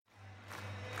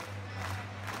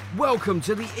Welcome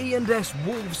to the E&S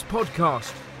Wolves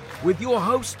podcast with your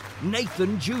host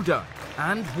Nathan Judah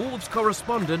and Wolves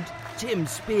correspondent Tim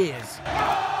Spears.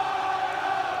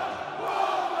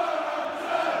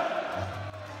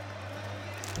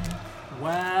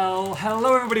 Well,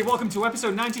 hello everybody. Welcome to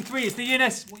episode 93. It's the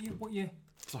E&S. What you?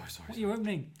 Sorry. What are you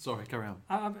opening? Sorry, carry on.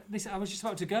 I was just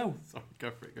about to go. Sorry,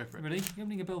 go for it. Ready? You're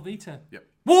opening a Belvita. Yep.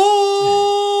 Wolves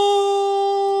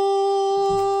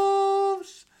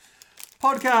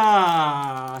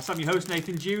podcast. I'm your host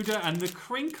Nathan Judah, and the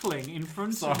crinkling in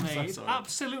front of me is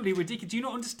absolutely ridiculous. Do you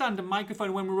not understand a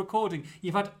microphone when we're recording?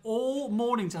 You've had all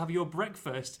morning to have your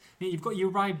breakfast. You've got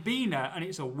your Ribena, and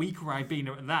it's a weak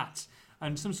Ribena at that,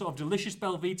 and some sort of delicious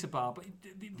Belvita bar. But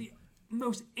the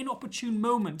most inopportune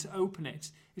moment to open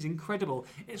it is incredible.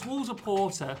 It's Wolves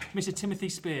reporter, Mr. Timothy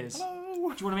Spears. Hello. Do you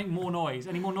want to make more noise?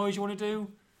 Any more noise you want to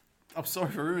do? I'm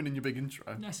sorry for ruining your big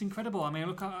intro. That's incredible. I mean,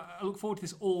 I look forward to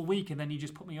this all week, and then you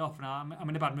just put me off, and I'm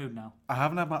in a bad mood now. I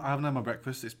haven't had my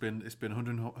breakfast. It's been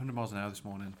 100 miles an hour this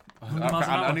morning. 100 miles an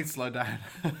hour? I need to slow down.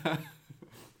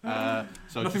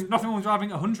 Nothing wrong with driving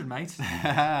 100, mate.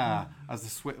 As the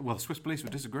Swiss police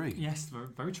would disagree. Yes,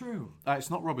 very true. It's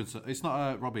not Robinson. It's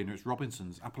not Robina. It's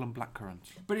Robinson's apple and blackcurrant.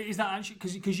 But is that actually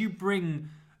because you bring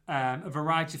a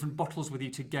variety of different bottles with you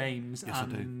to games? Yes,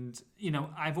 and I do. You know,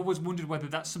 I've always wondered whether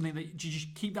that's something that do you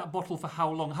just keep that bottle for how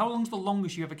long? How long's the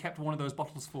longest you ever kept one of those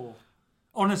bottles for?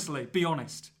 Honestly, be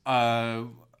honest. Be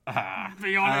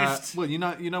honest. Well, you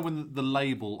know when the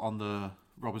label on the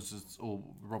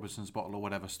Robinson's bottle or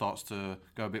whatever starts to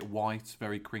go a bit white,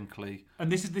 very crinkly. And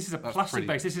this is a plastic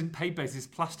base. This isn't paid base. It's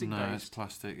plastic based. No, it's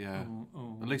plastic. Yeah,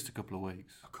 at least a couple of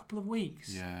weeks. A couple of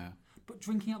weeks. Yeah. But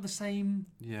drinking out the same.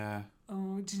 Yeah.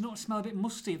 Oh, does it not smell a bit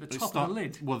musty at the top of the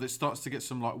lid? Well, it starts to get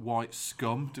some like white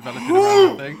scum developing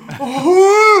around the thing.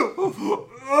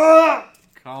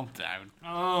 Calm down.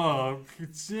 Oh,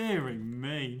 dearie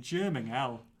me, German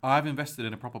hell. I've invested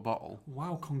in a proper bottle.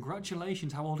 Wow,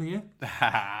 congratulations. How old are you?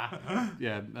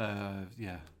 Yeah.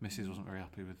 Mrs. wasn't very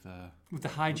happy with the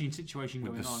hygiene situation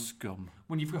with going the on. scum.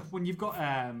 When you've got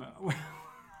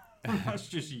that's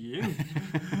just you.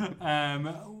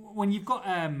 When you've got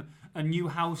a new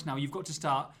house now, you've got to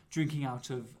start drinking out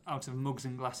of mugs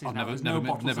and glasses. I've now.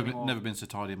 never been so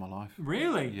tidy in my life.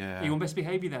 Really? Yeah. Are you on best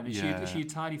behaviour then? Is Yeah. she a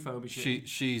tidy phobe?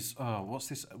 She's what's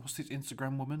this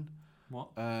Instagram woman? What?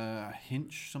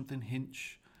 Hinch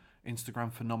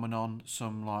Instagram phenomenon.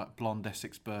 Some like blonde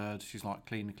Essex bird. She's like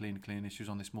cleaner. She was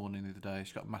on this morning the other day.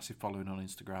 She's got a massive following on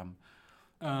Instagram.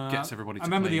 Gets everybody to I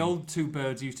remember clean. the old two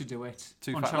birds used to do it.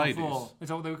 Two on fat Channel ladies? 4. Is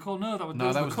that what they were called? No, that was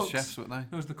that the was cooks. the chefs, weren't they?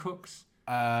 Those the cooks.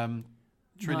 Trinity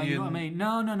No, you know what I mean?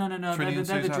 No. Trinity They're and the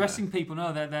Susanna. dressing people.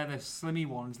 No, they're the slimmy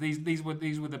ones. These were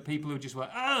the people who just were.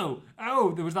 Oh.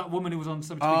 There was that woman who was on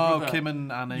Celebrity Big Brother. Kim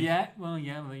and Annie. Yeah. Well,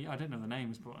 yeah. I don't know the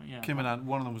names, but yeah. Kim and Annie.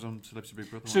 One of them was on Celebrity Big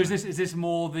Brother. So is this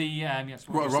more the yes?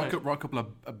 Right, a couple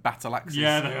of battle axes.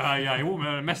 Yeah, they are. Yeah, you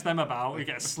won't mess them about. You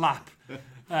get a slap.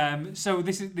 So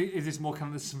is this more kind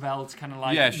of the svelte kind of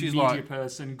like she's media like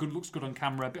person? Good, looks good on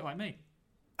camera, a bit like me.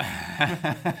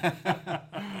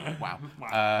 Wow.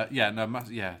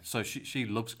 So she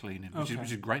loves cleaning, which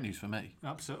is great news for me.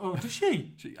 Absolutely. Oh, does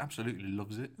she? She absolutely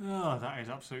loves it. Oh, that is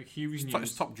absolute huge news.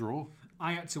 It's top drawer.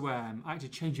 I had to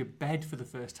change a bed for the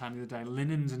first time the other day,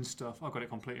 linens and stuff. I got it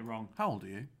completely wrong. How old are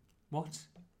you? What?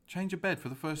 Change a bed for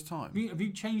the first time. Have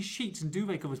you changed sheets and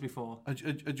duvet covers before?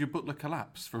 Had your butler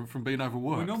collapse from being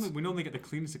overworked? We normally get the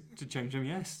cleaners to change them.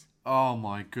 Yes. Oh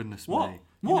my goodness What? me!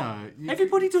 What?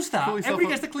 Everybody does that. Everybody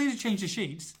gets a... the cleaner to change the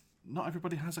sheets. Not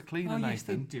everybody has a cleaner, Oh Nathan. yes,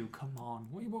 they do. Come on,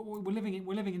 we're living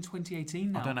in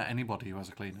 2018 now. I don't know anybody who has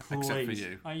a cleaner except for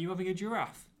you. Are you having a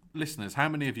giraffe? Listeners, how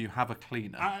many of you have a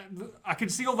cleaner? I can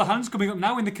see all the hands coming up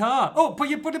now in the car. Oh,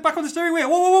 put it back on the steering wheel.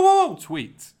 Whoa.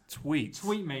 Tweet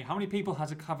me. How many people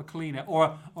have a cleaner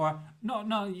or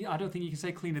no? I don't think you can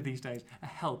say cleaner these days. A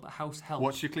house help.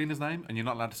 What's your cleaner's name? And you're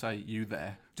not allowed to say you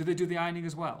there. Do they do the ironing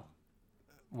as well?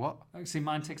 What? See,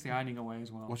 mine takes the ironing away as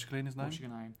well. What's your cleaner's name? Washing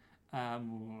and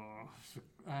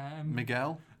iron.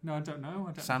 Miguel? No, I don't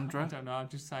know. Sandra? I don't know. I'll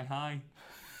just say hi.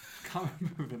 Can't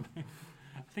remember the name.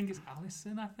 I think it's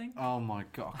Alison, I think. Oh my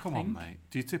God. Come on, mate.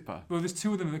 Do you tip her? Well, there's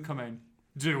two of them that come in.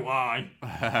 Do I?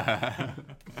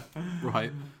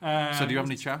 Right. So do you have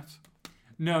any chat?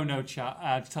 No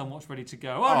chat. Tell them what's ready to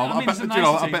go.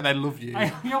 I bet they love you.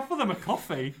 I offer them a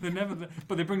coffee.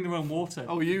 But they bring their own water.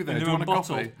 Oh, are you there? Do you want a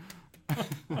coffee?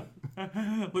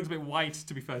 Looks a bit white,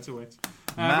 to be fair to it.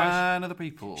 Man of the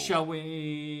people. Shall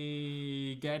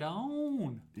we get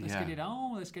on? Let's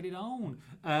get it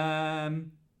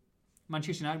on.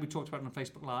 Manchester United, we talked about it on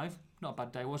Facebook Live. Not a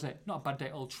bad day, was it? Not a bad day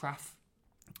at Old Traff.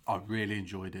 I really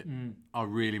enjoyed it. I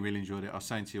really, really enjoyed it. I was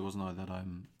saying to you, wasn't I, that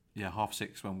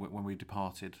 6:30 when we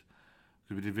departed.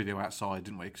 We did a video outside,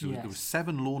 didn't we? Because there were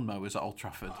 7 lawnmowers at Old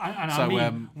Trafford.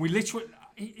 We literally,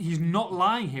 he's not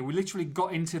lying here. We literally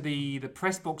got into the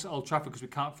press box at Old Trafford because we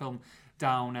can't film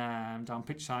down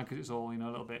pitch side because it's all a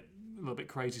little bit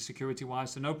crazy security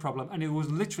wise. So no problem. And it was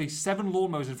literally 7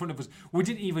 lawnmowers in front of us. We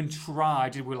didn't even try.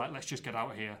 Did we? Let's just get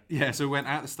out of here. Yeah. So we went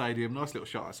out the stadium. Nice little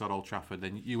shot outside Old Trafford.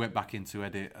 Then you went back in to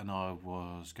edit, and I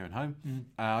was going home.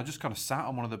 I just kind of sat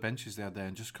on one of the benches they had there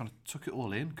and just kind of took it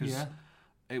all in because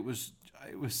it was.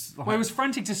 It was like, it was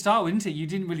frantic to start with, didn't it? You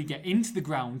didn't really get into the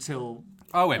ground till...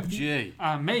 OMG.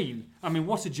 I mean,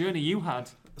 what a journey you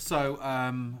had. So,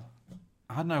 I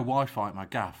had no Wi-Fi at my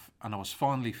gaff, and I was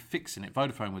finally fixing it.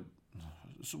 Vodafone would...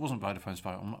 It wasn't Vodafone's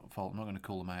fault. I'm not going to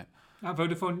call them out. At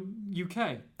Vodafone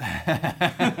UK?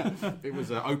 It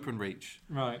was OpenReach.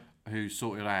 Right. Who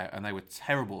sorted it out, and they were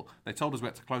terrible. They told us we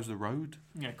had to close the road.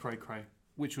 Yeah, cray.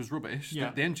 Which was rubbish. Yeah.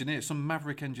 The engineer, some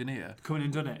maverick engineer... Come in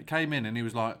and done it. Came in, and he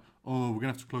was like... Oh, we're going to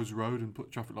have to close the road and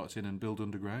put traffic lights in and build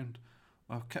underground.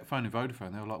 I kept phoning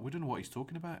Vodafone. They were like, we don't know what he's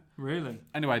talking about. Really?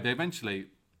 Anyway, they eventually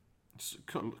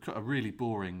cut a really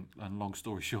boring and long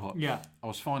story short. Yeah. I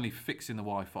was finally fixing the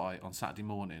Wi-Fi on Saturday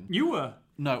morning. You were?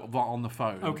 No, on the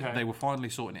phone. Okay. They were finally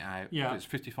sorting it out. Yeah. It's a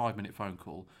 55-minute phone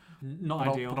call. Not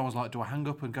ideal. But I was like, do I hang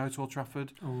up and go to Old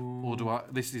Trafford? Ooh. Or do I...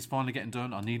 This is finally getting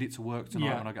done. I need it to work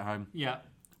tonight when I get home. Yeah.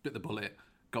 Bit the bullet.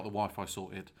 Got the Wi-Fi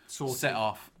sorted. Sorted. Set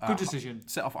off. Good decision.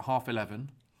 Set off at 11:30.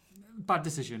 Bad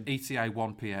decision. ETA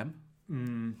 1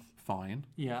 p.m. Fine.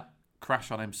 Yeah.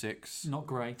 Crash on M6. Not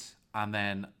great. And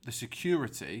then the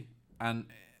security, and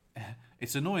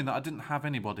it's annoying that I didn't have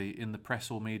anybody in the press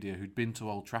or media who'd been to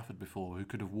Old Trafford before who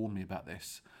could have warned me about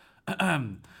this.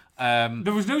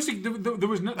 There was no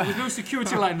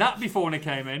security like that before when it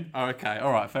came in. Oh, okay.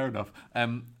 All right. Fair enough.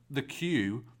 The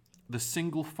queue, the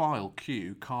single file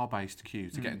queue, car-based queue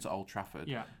to get into Old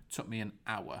Trafford, took me an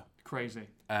hour. Crazy.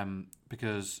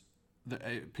 Because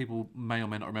people may or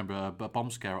may not remember a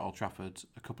bomb scare at Old Trafford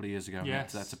a couple of years ago.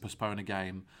 Yes. They had to postpone a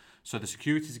game. So the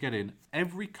security to get in,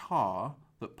 every car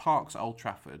that parks at Old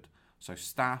Trafford, so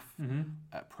staff,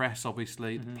 press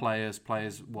obviously, players,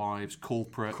 wives,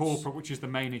 corporate, which is the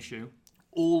main issue.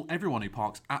 Everyone who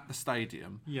parks at the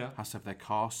stadium has to have their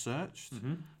car searched.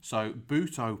 So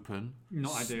boot open,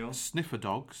 not ideal. Sniffer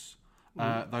dogs,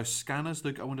 those scanners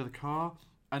that go under the car,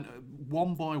 and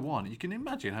one by one, you can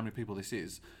imagine how many people this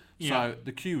is. So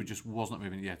the queue just wasn't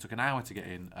moving. Yeah, it took an hour to get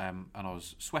in, and I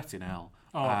was sweating hell.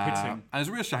 Pitting. And it was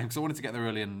a real shame because I wanted to get there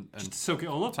early and just soak it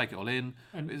all up. Take it all in.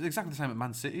 And it was exactly the same at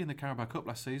Man City in the Carabao Cup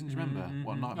last season. Do you remember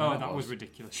what nightmare that was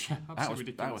ridiculous. Yeah, absolutely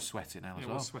ridiculous. That was sweating hell as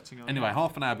well. Was sweating anyway,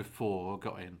 half an hour before I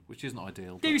got in, which isn't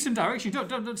ideal. Give you some direction.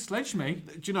 Don't sledge me.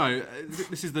 Do you know,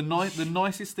 this is the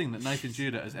nicest thing that Nathan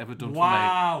Judah has ever done for me.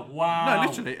 Wow. No,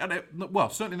 literally. And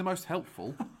certainly the most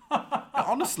helpful.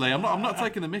 Honestly, I'm not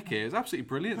taking the mickey. It's absolutely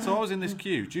brilliant. So I was in this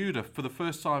queue. Judah, for the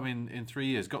first time in 3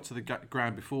 years, got to the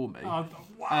ground before me.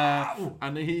 Wow!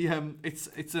 And he, it's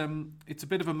a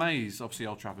bit of a maze. Obviously,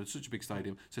 Old Trafford, such a big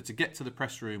stadium. So to get to the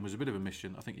press room was a bit of a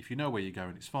mission. I think if you know where you're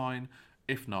going, it's fine.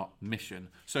 If not, mission.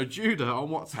 So Judah on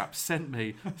WhatsApp sent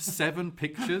me 7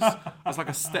 pictures as like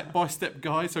a step-by-step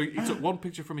guide. So he took one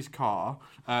picture from his car,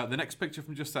 the next picture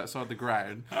from just outside the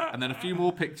ground, and then a few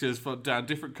more pictures down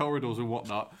different corridors and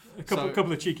whatnot. A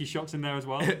couple of cheeky shots in there as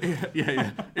well.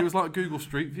 Yeah. It was like Google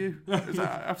Street View. It was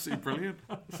absolutely brilliant.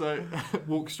 So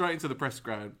walked straight into the press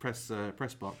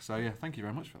box. So yeah, thank you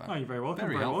very much for that. Oh, you're very welcome.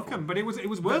 Very welcome. But it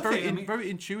was worth it. Very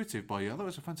intuitive by you. I thought it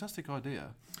was a fantastic idea.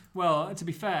 Well, to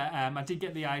be fair, I did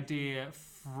get the idea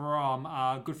from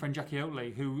our good friend Jackie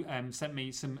Oatley, who sent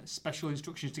me some special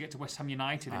instructions to get to West Ham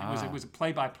United, and it was a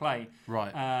play-by-play.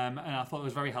 Right. And I thought it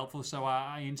was very helpful, so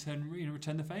I in turn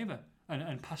returned the favour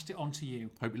and passed it on to you.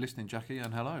 Hope you're listening, Jackie,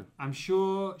 and hello. I'm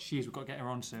sure she is. We've got to get her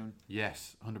on soon.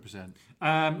 Yes, 100%.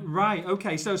 Right.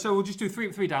 Okay. So we'll just do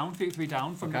three down from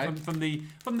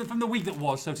the week that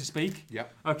was, so to speak.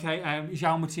 Yep. Okay.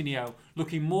 João Moutinho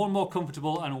looking more and more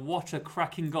comfortable, and what a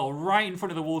cracking goal right in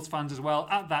front of the Wolves fans as well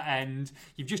at that end.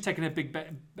 You've just taken a big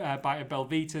bite of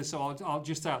Belvita, so I'll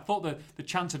just thought the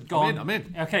chance had gone. I'm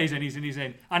in. Okay, he's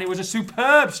in, and it was a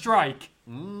superb strike.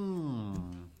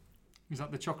 Is that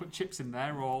the chocolate chips in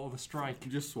there or the strike?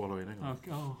 I'm just swallowing it.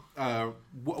 Oh.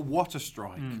 What a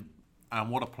strike. And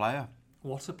what a player.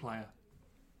 What a player.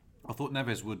 I thought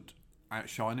Neves would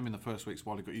outshine him in the first weeks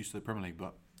while he got used to the Premier League,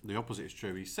 but the opposite is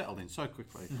true. He settled in so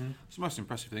quickly. It's the most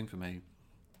impressive thing for me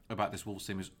about this Wolves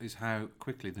team is how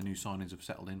quickly the new signings have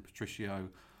settled in. Patricio,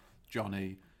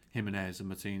 Johnny, Jimenez and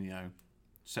Moutinho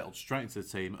settled straight into the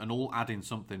team and all adding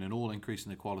something and all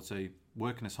increasing the quality.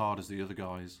 working as hard as the other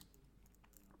guys,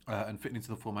 and fitting into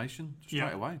the formation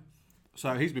straight away.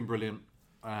 So he's been brilliant,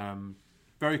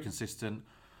 very consistent,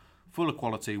 full of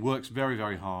quality, works very,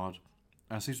 very hard,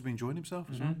 and seems to be enjoying himself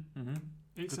as well. Mm-hmm.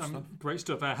 It's great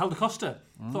stuff. Helder Costa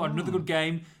thought another good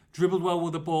game, dribbled well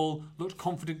with the ball, looked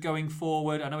confident going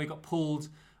forward. I know he got pulled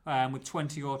with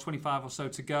 20 or 25 or so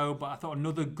to go, but I thought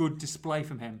another good display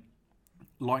from him.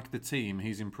 Like the team,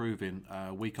 he's improving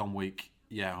week on week.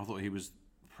 Yeah, I thought he was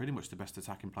pretty much the best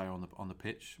attacking player on the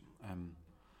pitch.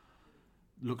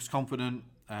 Looks confident.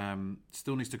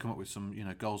 Still needs to come up with some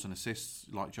goals and assists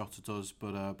like Jota does,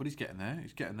 but he's getting there.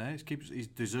 He's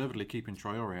deservedly keeping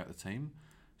Traore out of the team.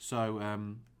 So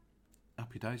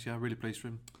happy days. Yeah, really pleased for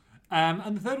him.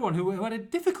 And the third one, who had a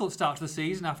difficult start to the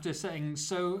season after setting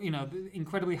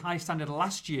incredibly high standard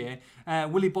last year,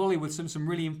 Willy Bolly with some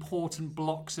really important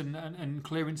blocks and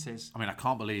clearances. I mean, I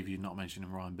can't believe you're not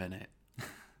mentioning Ryan Bennett.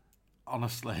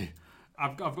 Honestly,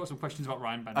 I've got some questions about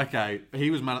Ryan Bennett. Okay, he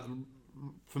was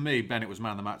for me, Bennett was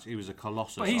man of the match. He was a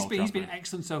colossus. But he's been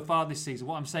excellent so far this season.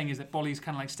 What I'm saying is that Bolly's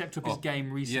kind of like stepped up his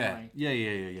game recently.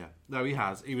 Yeah. No, he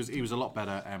has. He was a lot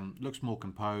better. Looks more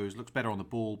composed. Looks better on the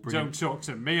ball. Don't talk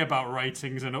to me about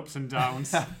ratings and ups and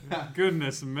downs.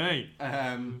 Goodness me.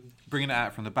 Bringing it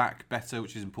out from the back better,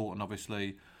 which is important,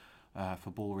 obviously, for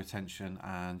ball retention.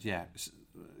 And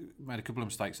made a couple of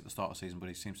mistakes at the start of the season, but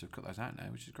he seems to have cut those out now,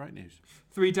 which is great news.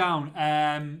 3 down,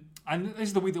 and this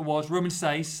is the week that was. Roman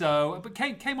Sace, but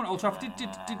came on at Old Trafford,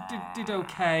 did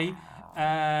okay.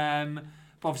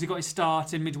 But obviously got his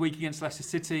start in midweek against Leicester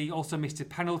City. Also missed a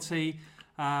penalty.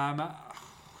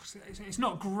 It's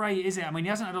not great, is it? I mean, he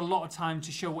hasn't had a lot of time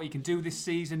to show what he can do this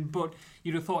season, but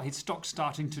you'd have thought his stock's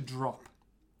starting to drop.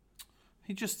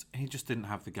 He just didn't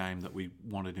have the game that we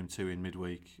wanted him to in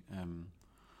midweek.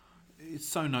 It's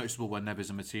so noticeable when Neves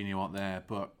and Moutinho aren't there,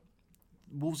 but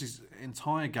Wolves'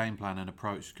 entire game plan and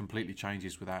approach completely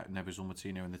changes without Neves or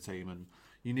Moutinho in the team, and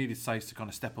you needed Sace to kind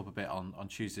of step up a bit on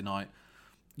Tuesday night.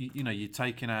 You're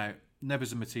taking out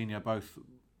Neves and Moutinho, both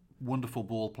wonderful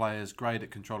ball players, great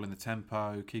at controlling the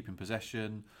tempo, keeping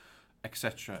possession,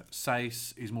 etc.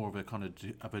 Sace is more of a kind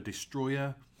of a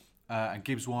destroyer, and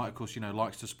Gibbs White, of course,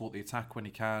 likes to support the attack when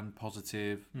he can,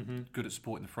 positive, good at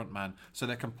supporting the front man. So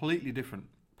they're completely different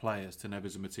players to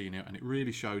Neves and Moutinho, and it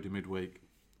really showed in midweek.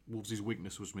 Wolves'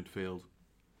 weakness was midfield.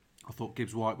 I thought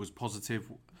Gibbs White was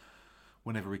positive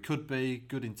whenever he could be,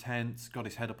 good intent, got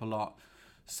his head up a lot.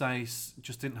 Sace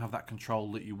just didn't have that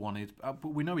control that you wanted, but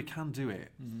we know he can do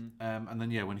it. And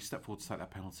then when he stepped forward to take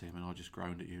that penalty, I mean, I just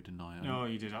groaned at you, didn't I? No,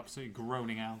 you did, absolutely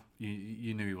groaning out.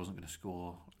 You knew he wasn't going to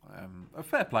score. A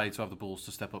fair play to have the balls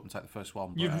to step up and take the first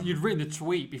one. But, you'd written the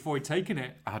tweet before he'd taken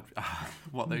it. I had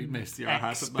what they missed. Yeah,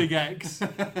 X, big X,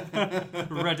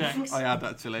 red X. I had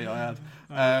actually.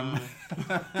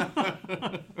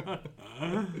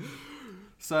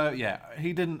 So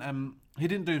he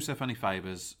didn't do himself any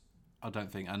favours, I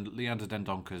don't think. And Leander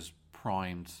Dendonker's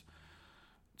primed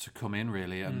to come in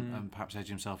really and perhaps edge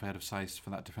himself ahead of Sace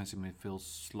for that defensive midfield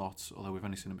slot, although we've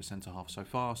only seen him at centre half so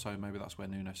far, so maybe that's where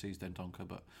Nuno sees Dendonker.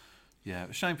 But yeah,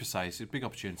 a shame for Sace. It's a big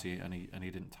opportunity and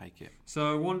he didn't take it.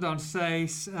 So 1 down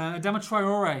Sace. Adama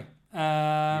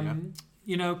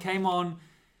Traore came on,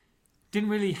 didn't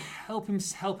really help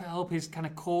his kind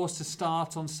of cause to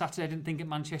start on Saturday. I didn't think at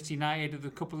Manchester United with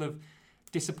a couple of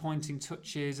disappointing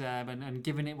touches and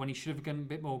giving it when he should have gone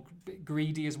a bit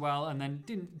greedy as well, and then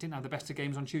didn't have the best of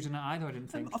games on Tuesday night either, I didn't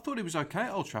think. I thought he was okay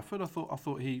at Old Trafford. I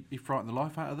thought he frightened the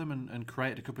life out of them and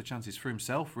created a couple of chances for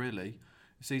himself, really.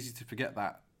 It's easy to forget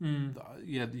that.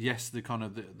 The kind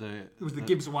of the it was the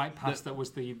Gibbs White pass that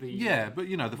was the but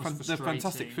the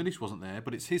fantastic finish wasn't there,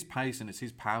 but it's his pace and it's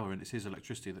his power and it's his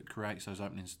electricity that creates those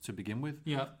openings to begin with.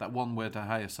 That one where De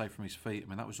Gea saved from his feet, I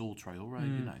mean, that was all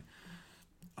Traore,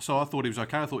 So I thought he was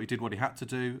okay. I thought he did what he had to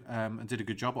do and did a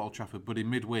good job at Old Trafford. But in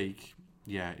midweek,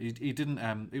 he didn't.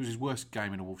 It was his worst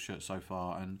game in a Wolves shirt so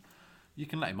far, and you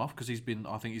can let him off because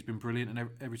I think he's been brilliant, and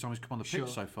every time he's come on the pitch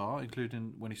so far,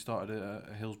 including when he started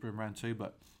at Hillsborough in round 2.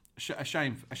 But a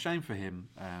shame for him.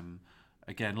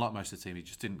 Again, like most of the team, he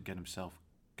just didn't get himself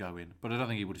going. But I don't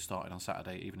think he would have started on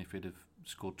Saturday, even if he'd have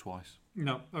scored twice.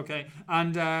 No, okay.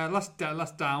 And last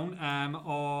down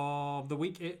of the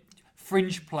week,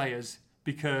 fringe players.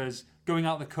 Because going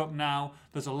out the cup now,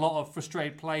 there's a lot of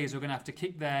frustrated players who are going to have to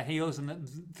kick their heels, and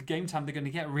the game time they're going to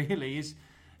get really is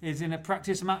in a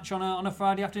practice match on a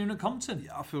Friday afternoon at Compton.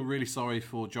 Yeah, I feel really sorry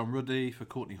for John Ruddy, for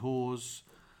Courtney Hawes,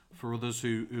 for others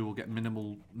who will get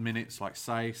minimal minutes like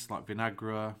Sace, like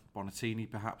Vinagre, Bonatini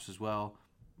perhaps as well.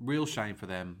 Real shame for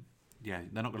them. Yeah,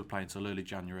 they're not going to play until early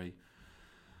January.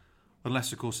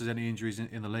 Unless, of course, there's any injuries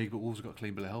in the league, but Wolves have got a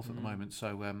clean bill of health at the moment,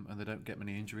 so and they don't get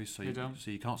many injuries, so you can't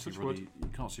see Roddy. You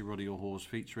can't see Roddy or Hawes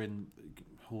featuring.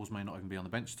 Hawes may not even be on the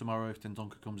bench tomorrow if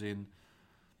Dendoncker comes in.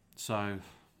 So,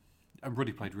 and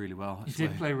Roddy played really well. Actually. He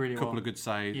did play really well. A couple of good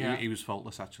saves. Yeah. He was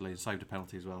faultless actually, and saved a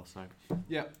penalty as well. So,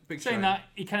 yeah, big saying shame. that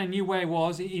he kind of knew where he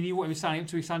was. He knew what he was signing up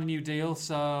to. He signed a new deal,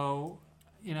 so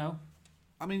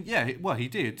I mean, yeah, he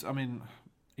did. I mean,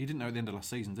 he didn't know at the end of last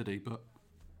season, did he? But.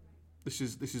 This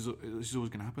is always going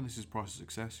to happen. This is price of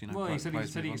success, Well, he said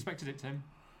he expected it, Tim.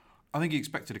 I think he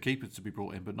expected a keeper to be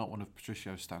brought in, but not one of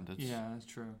Patricio's standards. Yeah, that's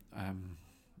true.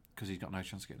 Because he's got no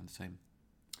chance of getting in the team.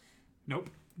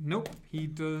 Nope, he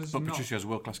does but not. Patricio's a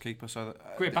world-class keeper, so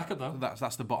great backup though.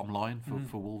 That's the bottom line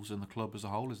for Wolves and the club as a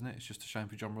whole, isn't it? It's just a shame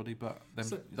for John Ruddy, but then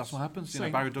that's what happens.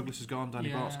 Barry Douglas is gone, Danny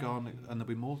Bart's gone, and there'll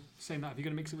be more. Saying that if you're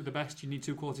going to mix it with the best, you need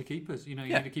 2 quality keepers. You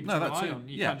need a keeper to rely on.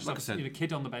 You can't just have a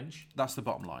kid on the bench. That's the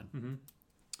bottom line. Mm-hmm.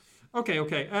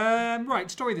 Okay. Right,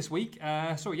 story this week.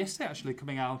 Story yesterday actually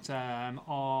coming out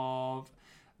of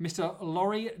Mr.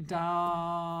 Laurie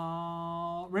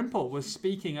Dalrymple was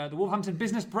speaking at the Wolverhampton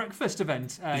Business Breakfast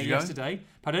event yesterday. Go?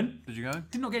 Pardon? Did you go?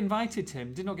 Did not get invited,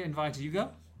 Tim. Did not get invited. You go?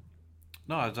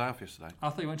 No, I was off yesterday. I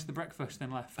thought you went to the breakfast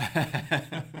then left.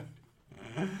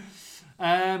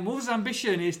 Wolves'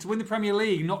 ambition is to win the Premier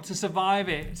League, not to survive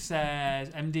it, says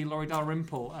MD Laurie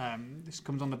Dalrymple. This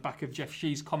comes on the back of Jeff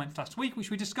Shee's comment last week, which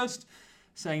we discussed,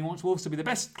 saying he wants Wolves to be the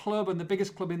best club and the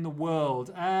biggest club in the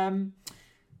world.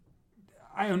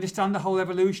 I understand the whole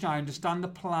evolution. I understand the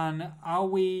plan. Are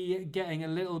we getting a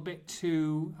little bit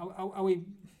too... Are we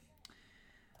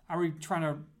trying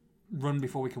to run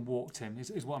before we can walk, Tim,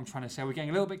 is what I'm trying to say. We're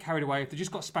getting a little bit carried away. If they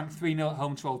just got spanked 3-0 at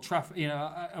home to Old Trafford,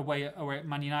 away at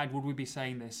Man United, would we be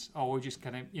saying this? Or we're just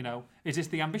kind of, is this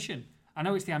the ambition? I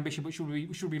know it's the ambition, but should we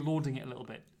be lauding it a little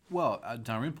bit? Well,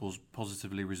 Dalrymple's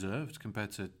positively reserved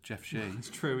compared to Jeff Shee. It's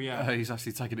true, yeah. He's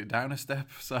actually taken it down a step.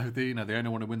 So, they only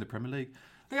want to win the Premier League.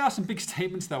 They are some big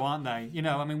statements, though, aren't they?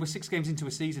 We're 6 games into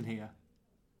a season here.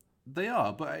 They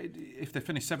are, but if they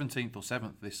finish 17th or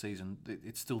 7th this season,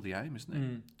 it's still the aim, isn't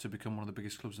it? To become one of the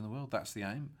biggest clubs in the world. That's the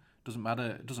aim. Doesn't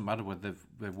matter. It doesn't matter whether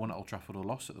they've won at Old Trafford or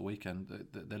lost at the weekend.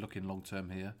 They're looking long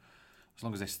term here. As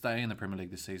long as they stay in the Premier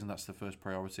League this season, that's the first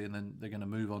priority, and then they're going to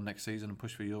move on next season and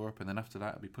push for Europe, and then after that,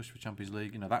 it'll be push for Champions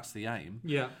League. That's the aim.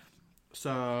 Yeah.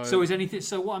 So is anything?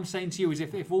 So what I'm saying to you is,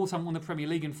 if Wolves haven't won the Premier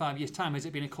League in 5 years' time, has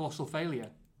it been a colossal failure?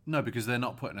 No, because they're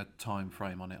not putting a time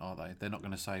frame on it, are they? They're not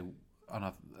going to say. And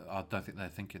I don't think they're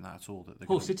thinking that at all. That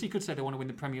Hull City could say they want to win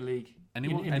the Premier League.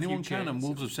 Anyone can, and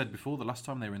Wolves have said before the last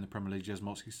time they were in the Premier League, Jez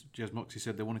Moxey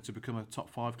said they wanted to become a top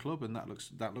 5 club, and that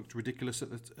looked ridiculous at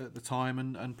the time,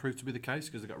 and proved to be the case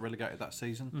because they got relegated that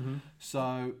season. Mm-hmm.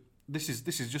 So this is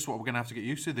just what we're going to have to get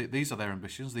used to. These are their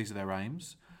ambitions. These are their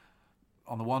aims.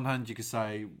 On the one hand, you could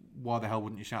say, why the hell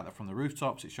wouldn't you shout that from the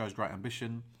rooftops? It shows great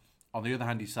ambition. On the other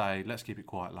hand, you say, let's keep it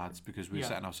quiet, lads, because we're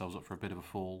setting ourselves up for a bit of a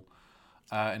fall.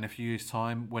 In a few years'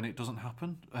 time, when it doesn't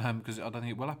happen, because I don't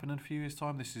think it will happen in a few years'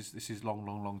 time. This is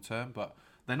long term, but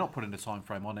they're not putting a time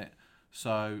frame on it.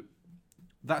 So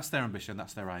that's their ambition,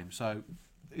 that's their aim. So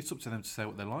it's up to them to say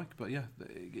what they like. But yeah,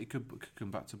 it could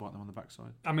come back to bite them on the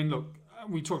backside. I mean, look,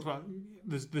 we talked about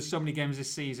there's so many games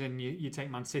this season. You take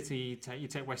Man City, you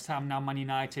take West Ham, now Man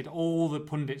United. All the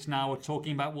pundits now are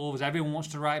talking about Wolves. Everyone wants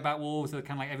to write about Wolves. They're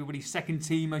kind of like everybody's second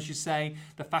team, as you say,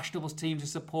 the fashionable team to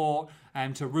support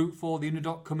and to root for, the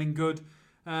underdog coming good.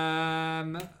 All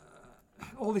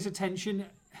this attention,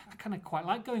 I kind of quite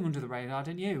like going under the radar,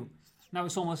 didn't you? Now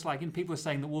it's almost like people are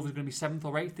saying that Wolves are going to be 7th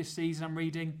or 8th this season. I'm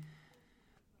reading.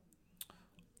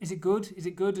 Is it good? Is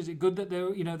it good that they're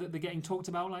that they're getting talked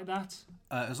about like that?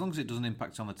 As long as it doesn't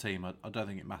impact on the team, I don't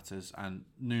think it matters. And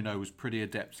Nuno was pretty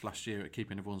adept last year at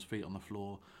keeping everyone's feet on the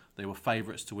floor. They were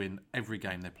favourites to win every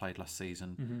game they played last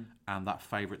season, and that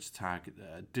favourites tag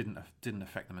didn't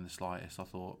affect them in the slightest. I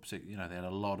thought, they had a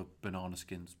lot of banana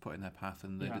skins put in their path,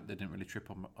 and they didn't really trip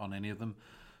on any of them.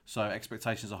 So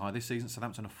expectations are high this season.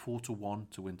 Southampton are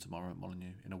 4-1 to win tomorrow at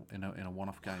Molineux in a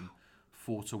one-off game.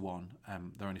 4-1.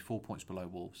 They're only 4 points below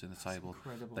Wolves in the table.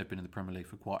 Incredible. They've been in the Premier League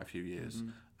for quite a few years,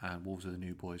 and Wolves are the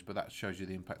new boys. But that shows you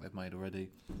the impact they've made already.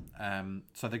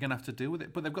 So they're going to have to deal with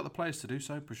it. But they've got the players to do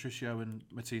so. Patricio and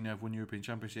Martino have won European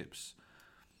Championships.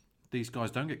 These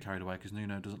guys don't get carried away because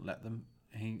Nuno doesn't let them.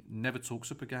 He never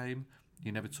talks up a game.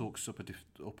 He never talks up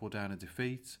or down a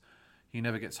defeat. He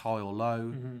never gets high or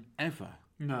low, ever.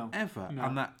 No. Ever. No.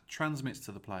 And that transmits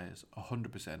to the players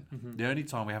 100%. The only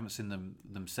time we haven't seen them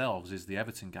themselves is the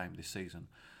Everton game this season.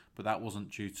 But that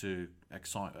wasn't due to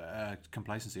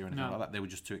complacency or anything like that. They were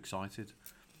just too excited.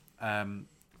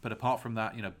 But apart from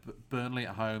that, Burnley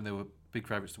at home, they were big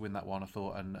favourites to win that one, I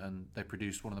thought, and they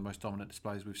produced one of the most dominant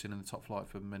displays we've seen in the top flight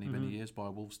for many years by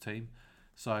a Wolves team.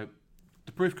 So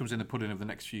the proof comes in the pudding of the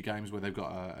next few games, where they've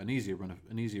got an easier run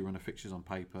of fixtures on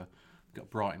paper. They've got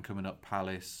Brighton coming up,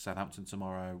 Palace, Southampton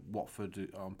tomorrow, Watford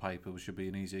on paper should be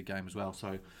an easier game as well.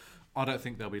 So I don't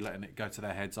think they'll be letting it go to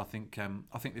their heads. I think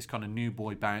this kind of new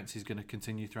boy bounce is going to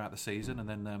continue throughout the season, and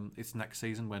then it's next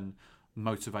season when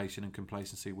motivation and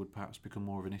complacency would perhaps become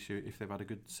more of an issue if they've had a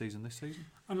good season this season.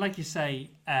 And like you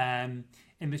say, in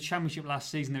the Championship last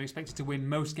season, they're expected to win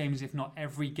most games, if not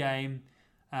every game.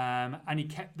 And he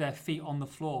kept their feet on the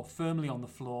floor, firmly on the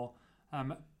floor.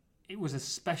 It was a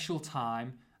special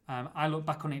time. I look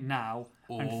back on it now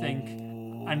and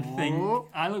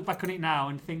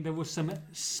think there were some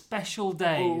special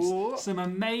days, some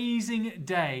amazing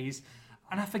days.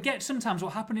 And I forget sometimes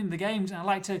what happened in the games, and I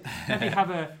like to maybe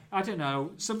have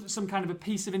some kind of a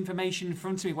piece of information in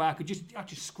front of me where I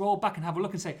just scroll back and have a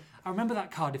look and say, I remember that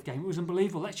Cardiff game, it was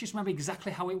unbelievable. Let's just remember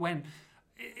exactly how it went.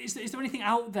 Is there anything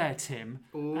out there, Tim?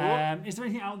 Is there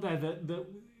anything out there that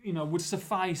would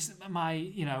suffice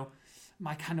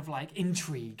my kind of like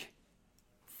intrigue?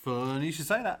 Funny you should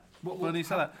say that. What do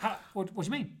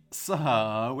you mean? So,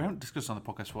 we haven't discussed on the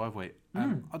podcast for, have we?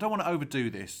 I don't want to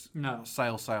overdo this. No.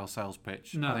 Sales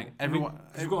pitch. No. I think everyone.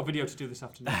 We've got a video to do this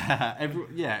afternoon.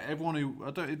 Everyone who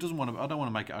I don't want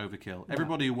to make it overkill. No.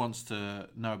 Everybody who wants to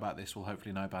know about this will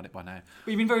hopefully know about it by now.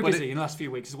 But you've been very busy in the last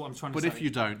few weeks, is what I'm trying to say. But if you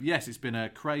don't, yes, it's been a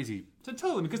crazy. So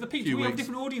tell them, because the peeps, we have a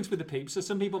different audience with the peeps, so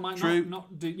some people might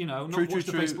not do, not watch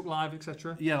the Facebook Live,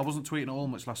 etc. Yeah, I wasn't tweeting at all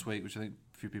much last week, which I think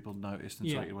a few people noticed and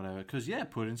tweeted whatever. Because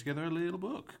putting together a little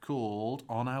book called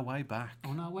On Our Way Back.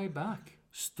 On Our Way Back.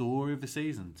 Story of the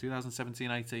season,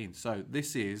 2017-18. So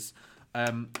this is...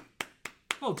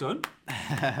 well done.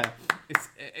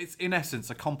 It's in essence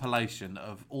a compilation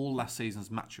of all last season's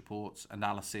match reports,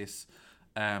 analysis,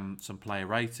 some player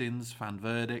ratings, fan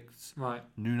verdicts, right,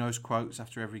 Nuno's quotes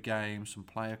after every game, some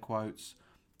player quotes,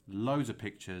 loads of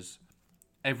pictures.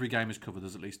 Every game is covered.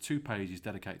 There's at least 2 pages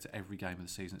dedicated to every game of the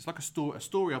season. It's like a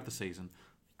story of the season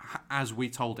as we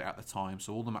told it at the time.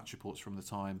 So all the match reports from the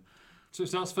time. So it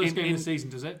starts first game of the season,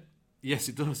 does it? Yes,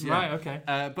 it does. Yeah. Right. Okay.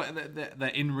 But they're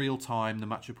in real time. The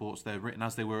match reports, they're written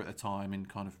as they were at the time in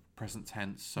kind of present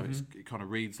tense. So it kind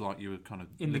of reads like you were kind of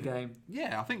in the game.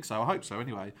 Yeah, I think so. I hope so.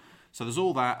 Anyway. So there's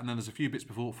all that, and then there's a few bits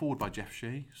forward by Jeff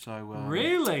Shee. So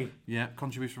really, yeah,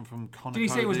 contribution from Connor. Did he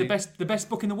say it was the best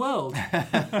book in the world?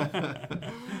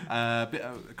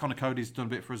 Connor Cody's done a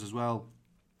bit for us as well.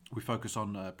 We focus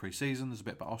on pre-season. There's a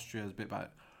bit about Austria. There's a bit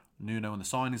about Nuno and the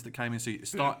signings that came in. So you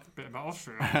start a bit about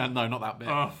Austria. No, not that bit.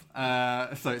 Oh.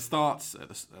 So it starts at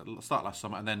the start last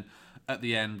summer, and then at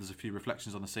the end there's a few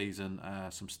reflections on the season,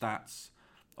 some stats.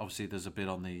 Obviously, there's a bit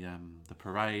on the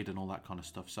parade and all that kind of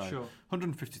stuff. So, sure.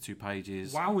 152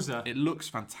 pages. Wowza! It looks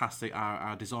fantastic.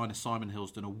 Our designer Simon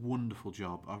Hill's done a wonderful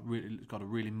job. It's got a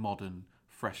really modern,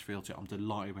 fresh feel to it. I'm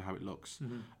delighted with how it looks.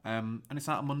 Mm-hmm. And it's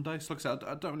out on Monday. So, like I said,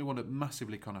 I don't really want to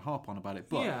massively kind of harp on about it,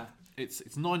 but it's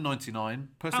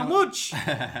 $9.99. How much?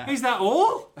 Is that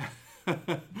all?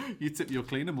 You tip your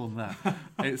cleaner more than that.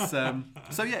 It's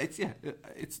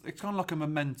it's kind of like a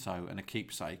memento and a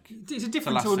keepsake. It's a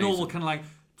different to a normal kind of like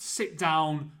sit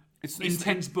down,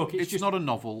 intense book. It's just not a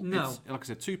novel. No. It's, like I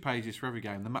said, 2 pages for every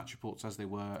game. The match reports as they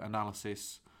were,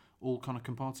 analysis, all kind of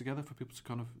compiled together for people to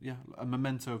kind of a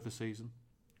memento of the season.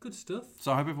 Good stuff.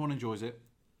 So I hope everyone enjoys it.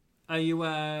 Are you?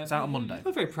 It's out on Monday.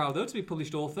 I'm very proud though to be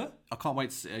published author. I can't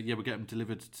wait. We're getting them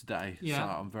delivered today. Yeah.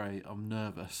 So I'm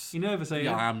nervous. You're nervous, are you?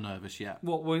 Yeah, I am nervous. Yeah.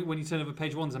 What when you turn over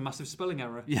page 1, there's a massive spelling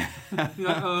error? Yeah. You're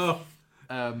like, oh.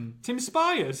 Tim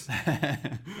Spires.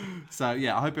 So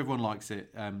I hope everyone likes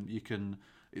it.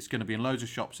 It's going to be in loads of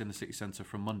shops in the city centre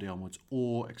from Monday onwards,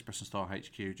 or Express and Star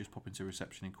HQ. Just pop into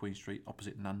reception in Queen Street,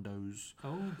 opposite Nando's.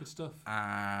 Oh, good stuff.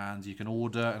 And you can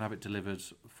order and have it delivered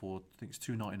for, I think it's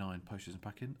 $2.99 postage and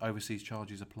packing. Overseas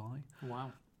charges apply.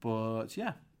 Wow. But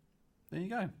there you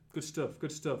go. Good stuff.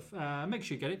 Good stuff. Make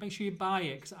sure you get it. Make sure you buy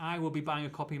it, because I will be buying a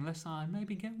copy unless I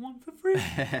maybe get one for free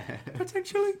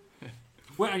potentially.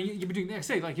 Well, and you'll be doing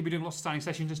lots of signing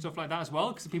sessions and stuff like that as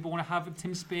well, because people want to have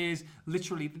Tim Spears,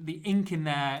 literally the ink in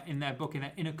their book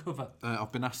in a cover.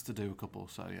 I've been asked to do a couple,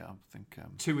 so I think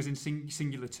 2 as in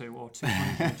singular 2 or 2.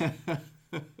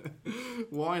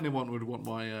 Why anyone would want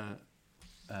my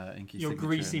inky your signature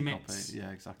greasy in mitts? Copy.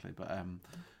 Yeah, exactly. But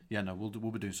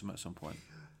we'll be doing some at some point.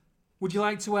 Would you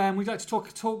like to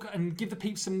talk and give the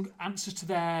peeps some answers to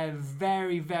their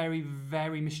very, very,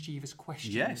 very mischievous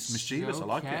questions? Yes, mischievous. I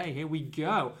like it. Okay, here we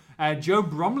go. Joe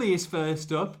Bromley is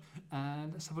first up.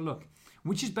 Let's have a look.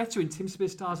 Which is better in Tim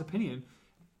Spears Star's opinion?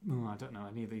 Oh, I don't know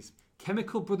any of these.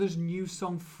 Chemical Brothers' new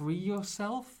song, Free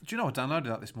Yourself. Do you know I downloaded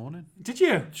that this morning? Did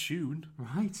you? Tune.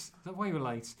 Right. Is that why you were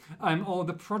late? Or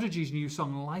The Prodigy's new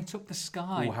song, Light Up the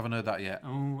Sky. Oh, I haven't heard that yet.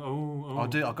 Oh. I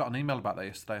got an email about that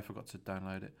yesterday. I forgot to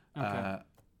download it. Okay.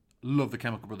 Love the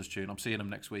Chemical Brothers tune. I'm seeing them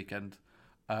next weekend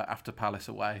after Palace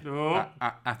away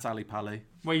at Ali Pali.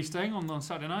 Where are you staying on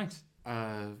Saturday night?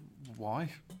 Why?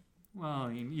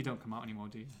 Well, you don't come out anymore,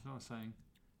 do you? That's what I was saying.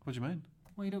 What do you mean?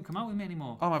 Well, you don't come out with me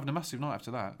anymore. Oh, I'm having a massive night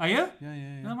after that. Are you?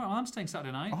 Yeah. No, well, I'm staying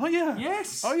Saturday night. Oh yeah.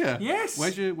 Yes. Oh yeah. Yes.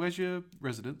 Where's your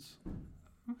residence?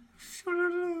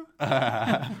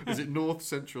 Is it north,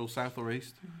 central, south, or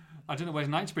east? I don't know. Where's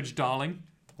Knightsbridge, darling?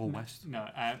 Or west? No,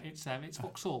 it's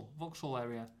Vauxhall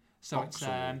area. So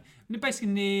Vauxhall. It's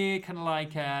basically near kind of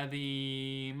like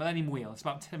the Millennium Wheel. It's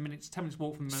about 10 minutes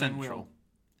walk from the Millennium Wheel.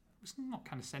 It's not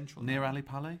kind of central. Near Ali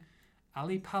Pali?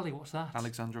 Ali Pali, what's that?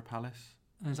 Alexandra Palace.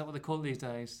 Is that what they call it these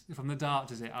days? From the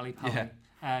dart, is it? Ali Pali?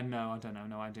 Yeah. No, I don't know.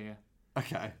 No idea.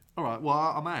 Okay. All right. Well,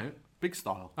 I'm out. Big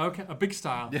style. Okay, a big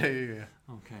style. Yeah.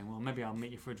 Okay, well, maybe I'll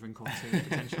meet you for a drink or two,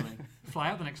 potentially.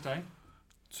 Fly out the next day.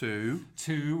 To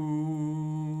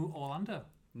Orlando.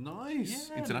 Nice.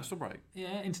 Yeah. International break.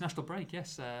 Yeah, international break,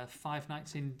 yes. 5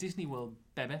 nights in Disney World,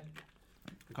 baby.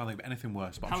 I can't think of anything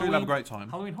worse, but I'm sure you'll have a great time.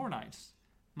 Halloween Horror Nights.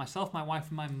 Myself, my wife,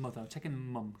 and my mother. Taking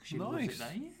mum because she loves it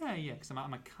there. Yeah, because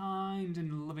I'm a kind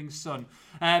and loving son.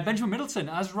 Benjamin Middleton,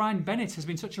 as Ryan Bennett has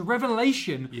been such a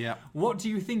revelation. Yeah. What do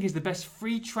you think is the best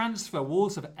free transfer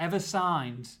Wolves have ever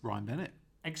signed? Ryan Bennett.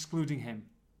 Excluding him.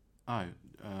 Oh.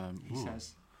 He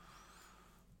says.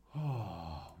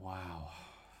 Oh, wow.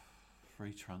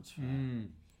 Free transfer.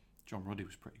 John Ruddy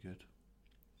was pretty good.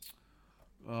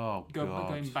 Oh, God.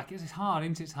 Going back, it's hard,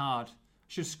 isn't it? It's hard.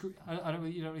 You don't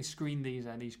really screen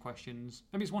these questions.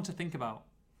 Maybe it's one to think about.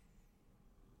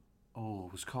 Oh,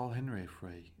 was Carl Henry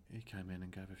free? He came in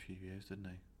and gave a few years, didn't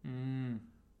he?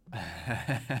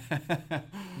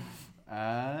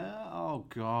 Oh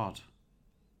God.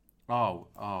 Oh.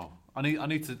 I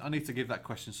need to give that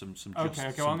question some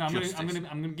Okay. some I'm justice. going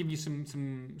to give you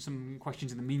some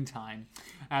questions in the meantime.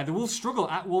 The Wolves struggle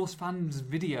at Wolves fans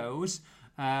videos.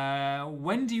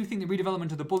 When do you think the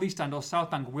redevelopment of the Bully Stand or South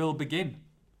Bank will begin?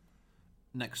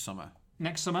 Next summer.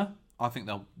 Next summer? I think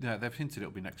they've hinted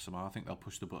it'll be next summer. I think they'll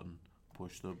push the button.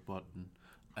 Push the button.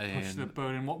 Push the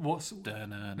button. What's? Oh, you know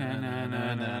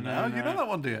that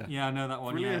one, do you? Yeah, I know that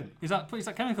one. Brilliant. Yeah. Is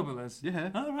that Chemical Brothers?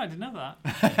 Yeah. Oh right, I didn't know that.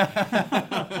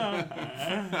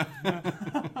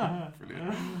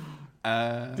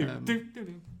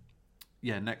 Brilliant.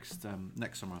 Yeah, next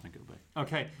summer I think it'll be.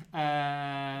 Okay.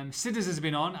 Sidders has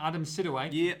been on. Adam Sidaway.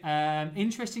 Yeah.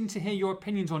 Interesting to hear your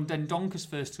opinions on Dendonker's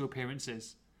first 2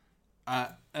 appearances. I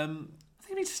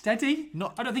think he's steady.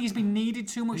 I don't think he's been needed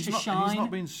too much to shine. He's not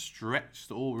been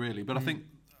stretched at all, really. But I think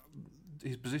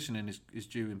his positioning is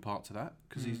due in part to that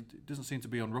because he doesn't seem to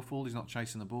be unruffled. He's not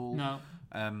chasing the ball. No.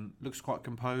 Looks quite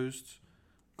composed.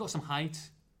 Got some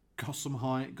height. Got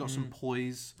some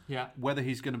poise. Yeah. Whether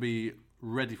he's going to be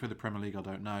ready for the Premier League, I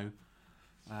don't know.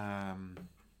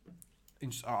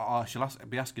 I shall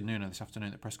be asking Nuno this afternoon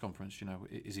at the press conference. You know,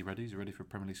 is he ready? Is he ready for a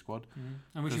Premier League squad?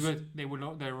 And which they would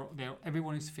not.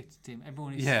 Everyone is fit, Tim.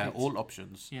 Everyone is fit. Yeah, all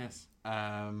options. Yes.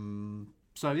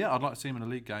 So yeah, I'd like to see him in a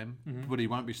league game, but he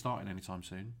won't be starting anytime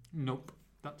soon. Nope,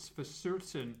 that's for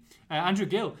certain. Andrew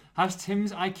Gill, has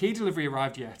Tim's IKEA delivery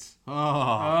arrived yet?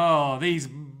 Oh, these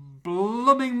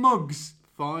blooming mugs.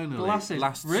 Finally.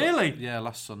 Glasses. Really?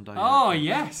 Last Sunday. Oh,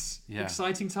 yes. Yeah.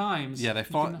 Exciting times. Yeah, they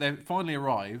finally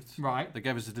arrived. Right. They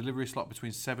gave us a delivery slot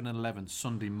between 7 and 11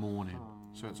 Sunday morning.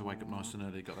 So I had to wake up nice and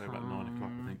early. Got there about 9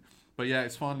 o'clock, I think. But yeah,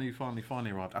 it's finally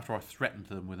arrived after I threatened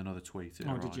them with another tweet. Did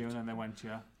you? And then they went,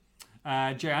 yeah.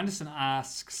 Jay Anderson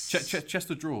asks...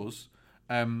 Chester Drawers,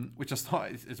 which I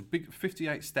started, it's a big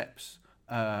 58 steps,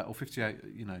 or 58,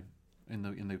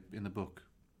 in the book.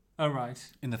 Oh, right.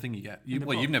 In the thing you get. You've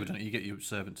never done it. You get your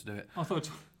servant to do it. I thought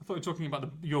you were talking about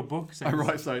your book. Oh,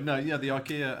 right. So, no, yeah, the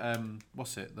IKEA,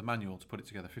 the manual to put it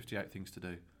together, 58 things to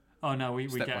do. Oh, no, we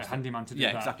get a handyman to do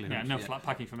that. Yeah, exactly. Yeah, no flat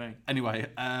packing for me. Anyway,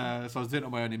 so I was doing it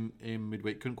on my own in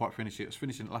midweek. Couldn't quite finish it. I was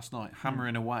finishing it last night,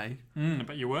 hammering away. I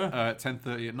bet you were. At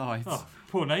 10:30 at night. Oh,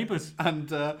 poor neighbours.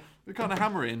 And we're kind of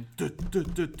hammering.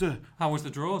 How was the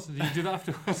drawers? Did you do that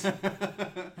afterwards?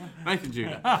 Nathan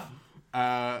Jr.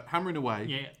 Hammering away.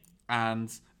 Yeah.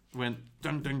 And went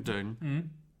dun dun dun,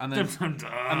 and then kind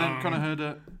of heard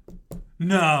a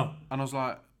no, and I was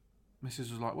like, Mrs.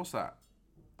 was like, "What's that?"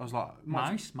 I was like,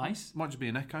 "Mice." Might just be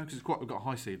an echo because we've got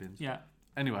high ceilings. Yeah.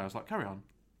 Anyway, I was like, "Carry on."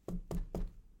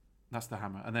 That's the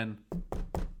hammer, and then,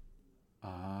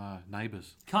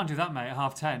 Neighbours. Can't do that, mate. At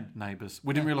 10:30. Neighbours.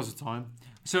 We didn't realise the time.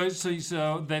 So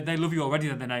they love you already,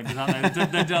 then, the neighbours, aren't they?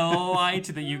 They're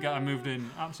delighted that you got moved in.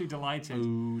 Absolutely delighted.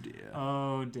 Oh dear.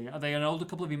 Oh dear. Are they an older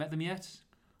couple? Have you met them yet?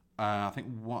 I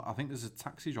think there's a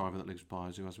taxi driver that lives by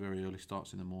us who has very early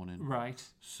starts in the morning. Right.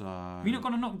 So have you not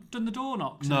gone and done the door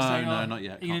knocks? No, and say, not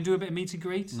yet. Are you going to do a bit of meet and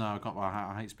greet? No, I can't.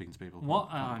 I hate speaking to people.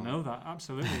 What? I know that,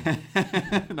 absolutely.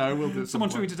 No, we'll do.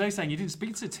 Someone told me today saying you didn't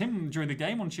speak to Tim during the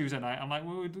game on Tuesday night. I'm like,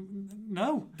 well,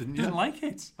 no, didn't like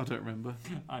it. I don't remember.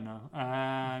 I know.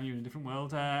 You're in a different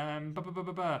world.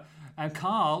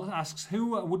 Carl asks,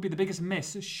 who would be the biggest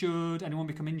miss should anyone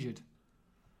become injured?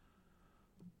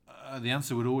 The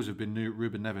answer would always have been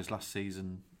Ruben Neves last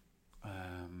season.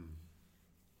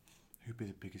 Who'd be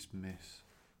the biggest miss?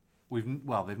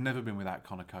 They've never been without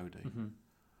Connor Cody. Mm-hmm.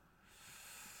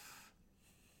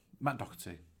 Matt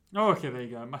Doherty. Oh, okay, there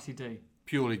you go. Matty D.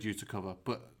 Purely due to cover,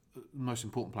 but the most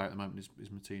important player at the moment is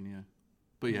Moutinho.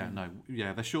 But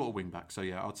they're short of wing back, so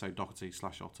I'd say Doherty /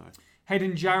 Otto.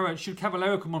 Hayden Jarrett, should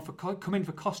Cavallero come in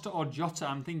for Costa or Jota?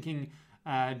 I'm thinking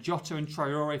Jota and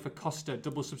Traore for Costa,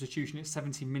 double substitution at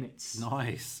 70 minutes.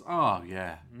 Nice. Oh,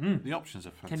 yeah. The options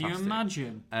are fantastic. Can you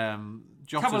imagine?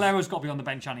 Cavallero's got to be on the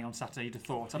bench, Annie, on Saturday, you'd have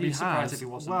thought. I'd be surprised if he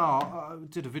wasn't. Well, I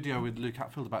did a video with Luke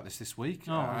Hatfield about this week.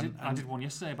 Oh, I did one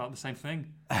yesterday about the same thing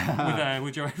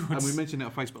with Joe Edwards. And we mentioned it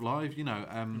on Facebook Live,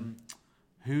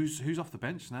 who's off the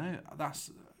bench now?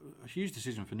 That's a huge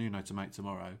decision for Nuno to make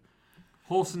tomorrow.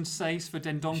 Horse and Sace for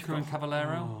Dendoncker and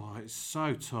Cavallero. Oh, it's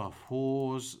so tough.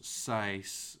 Horse,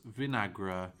 Sace,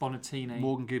 Vinagre, Bonatini,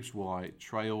 Morgan Gibbs-White,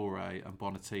 Traore and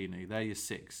Bonatini. They're your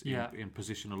 6 in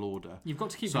positional order. You've got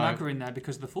to keep Vinagre in there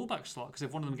because of the fullback slot, because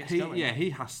if one of them gets going. Yeah,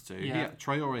 he has to. Yeah.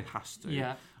 Traore has to.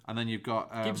 Yeah. And then you've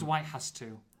got... Gibbs-White has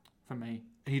to, for me.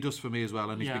 He does for me as well,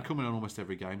 and he's been coming on almost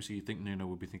every game, so you think Nuno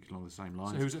would be thinking along the same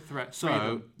lines. So who's at threat?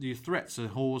 So your threats are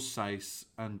Hawes, Sace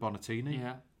and Bonatini.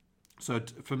 Yeah. So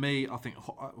for me, I think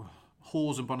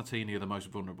Hawes and Bonatini are the most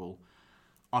vulnerable.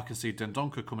 I can see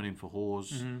Dendoncker coming in for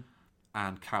Hawes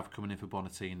and Cav coming in for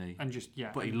Bonatini.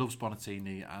 But he loves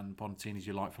Bonatini, and Bonatini's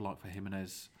your like for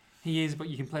Jimenez. He is, but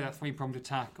you can play that three-pronged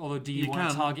attack. Although, do you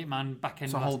want a target man back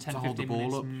end to 10, hold the 15 ball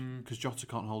minutes? up? Because Jota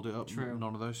can't hold it up. True.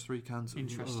 None of those 3 can.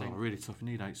 Interesting. Really tough. You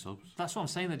need 8 subs. That's what I'm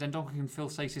saying. That Dendoncker can fill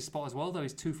Sace's spot as well, though.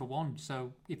 He's 2 for 1.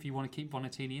 So if you want to keep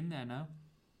Bonatini in there, no.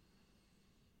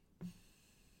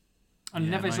 And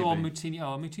Neves or Moutinho.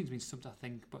 Oh, Moutinho's been subbed, I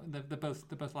think, but they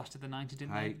both lasted the 90,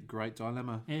 didn't they? Great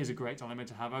dilemma. It is a great dilemma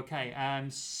to have. Okay,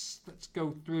 let's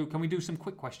go through. Can we do some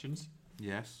quick questions?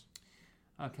 Yes.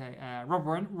 Okay, Rob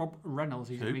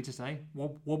Reynolds, easy for me to say.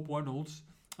 Rob Reynolds.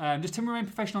 Does Tim remain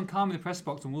professional and calm in the press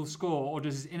box and will score, or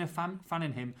does his inner fan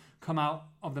in him come out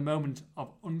of the moment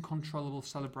of uncontrollable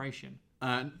celebration?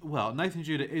 Well, Nathan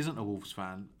Judah isn't a Wolves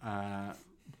fan,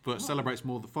 but celebrates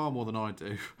far more than I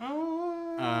do.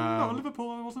 Not Liverpool,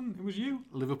 I wasn't. It was you.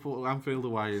 Liverpool, Anfield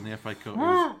away in the FA Cup. He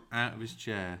was out of his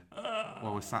chair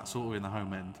while we sat sort of in the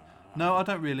home end. No, I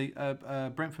don't really.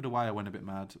 Brentford away, I went a bit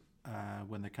mad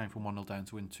when they came from 1-0 down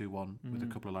to win 2-1 with a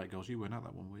couple of late goals. You weren't at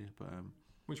that one, were you? But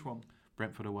which one?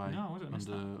 Brentford away. No, I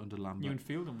wasn't. Under Lambert. You and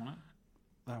Fielding won it.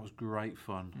 That was great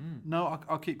fun. No,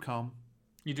 I'll keep calm.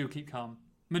 You do keep calm.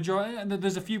 Majority.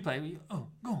 There's a few players. Oh,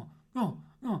 go on.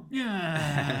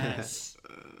 Yes.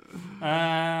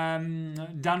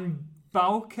 Dan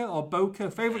Bowker or Boker,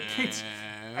 favourite kit.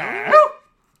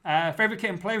 Favourite kit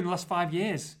and player in the last 5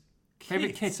 years.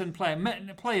 Favourite kit and player.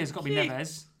 Player's got to be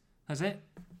Neves. Has it?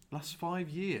 Last 5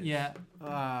 years? Yeah.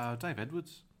 Dave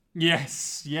Edwards.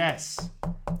 Yes.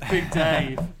 Big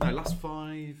Dave. No, last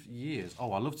 5 years.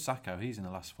 Oh, I loved Sacco. He's in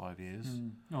the last 5 years.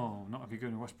 Oh, not if you're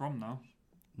going to West Brom, though.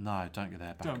 No, don't go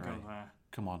there, Bakary. Don't go there.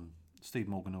 Come on. Steve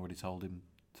Morgan already told him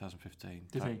 2015.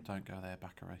 Did he? Don't go there,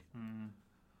 Bakary.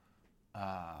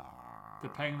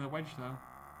 They're paying the wedge, though.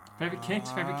 Favourite kit?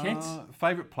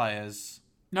 Favourite players?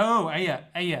 No, Aya.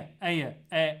 It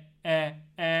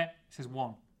says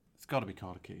 1. It's got to be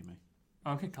Carl Hakimi.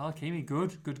 Okay, Carl Hakimi.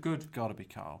 Good. Got to be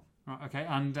Carl. Right, okay,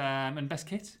 and best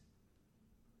kit?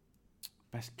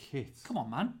 Best kit? Come on,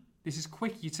 man. This is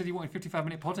quick. You said you wanted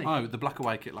 55-minute potty. Oh, the black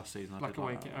away kit last season. Black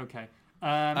away kit, okay.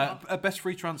 Best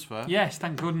free transfer? Yes,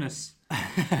 thank goodness.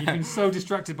 You've been so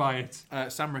distracted by it.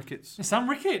 Sam Ricketts. Sam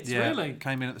Ricketts, yeah, really?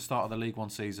 Came in at the start of the League One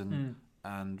season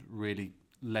and really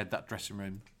led that dressing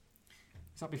room.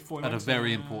 Is that before at a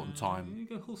very important time? Did he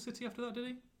go Hull City after that, did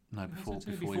he? No, before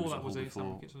that was it.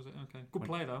 Sam Ricketts, was it? Okay. Good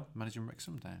player, though. Managing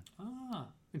Wrexham down.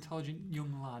 Intelligent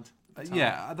young lad.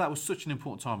 That was such an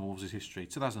important time in Wolves' history.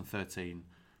 2013,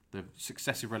 the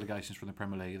successive relegations from the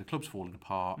Premier League, the club's falling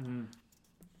apart.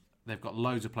 They've got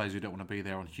loads of players who don't want to be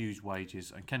there on huge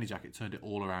wages, and Kenny Jackett turned it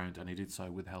all around, and he did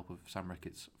so with the help of Sam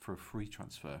Ricketts for a free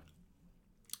transfer.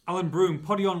 Alan Broom,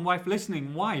 poddy on, wife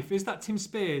listening. Wife, is that Tim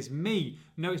Spears? Me.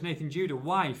 No, it's Nathan Judah.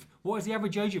 Wife, what is the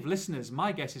average age of listeners?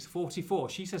 My guess is 44.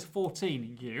 She says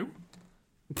 14. You?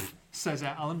 Says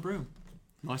Alan Broom.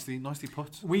 Nicely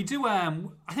put. We do. I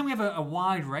think we have a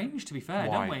wide range, to be fair,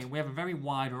 don't we? We have a very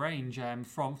wide range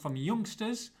from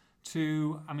youngsters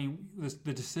to,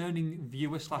 the discerning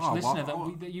viewer / listener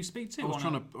that you speak to. I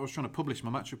was trying to publish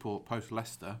my match report post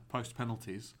Leicester, post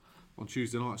penalties. On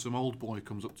Tuesday night, some old boy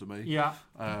comes up to me,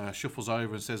 shuffles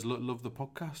over and says, "Look, love the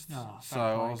podcast." So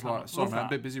I was like, "Sorry, man, I'm a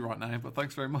bit busy right now, but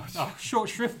thanks very much." Oh, short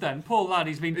shrift then. Poor lad,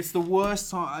 he's been. It's the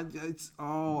worst time. It's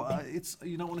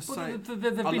you don't want to say. They've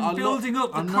been building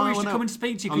up the courage to come and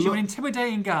speak to you because you're an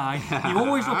intimidating guy. You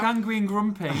always look angry and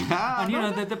grumpy,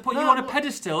 and they put you on a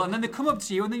pedestal, and then they come up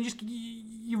to you, and then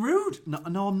you're rude. No,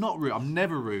 I'm not rude. I'm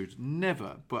never rude.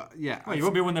 Never. But yeah. Well, you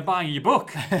won't be when they're buying your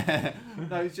book.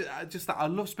 No, it's just that I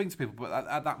love speaking to people, but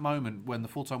at that moment when the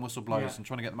full-time whistle blows and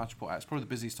trying to get the match report out, it's probably the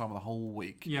busiest time of the whole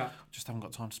week. Yeah. Just haven't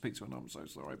got time to speak to anyone. I'm so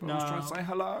sorry, but I was trying to say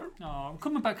hello. No, I'm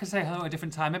coming back to say hello at a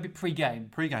different time. Maybe pre-game.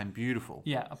 Pre-game, beautiful.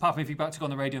 Yeah. Apart from if you're about to go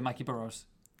on the radio with Mikey Burrows.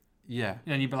 Yeah. And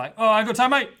then you'd be like, "Oh, I ain't got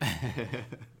time, mate.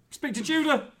 Speak to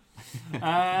Judah."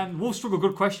 Wolf Struggle,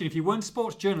 good question. If you weren't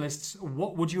sports journalists,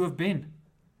 what would you have been?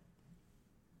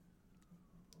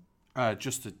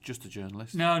 Just a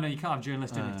journalist. No, you can't have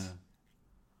journalist in it.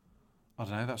 I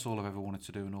don't know. That's all I've ever wanted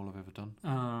to do and all I've ever done.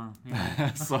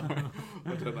 Yeah. Sorry,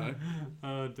 I don't know.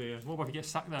 Oh dear. What about if you get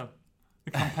sacked though?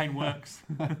 The campaign works.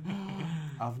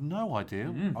 I've no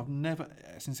idea. I've never,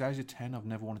 since the age of 10, I've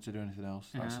never wanted to do anything else.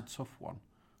 That's a tough one.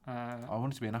 I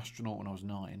wanted to be an astronaut when I was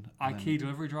 9. IKEA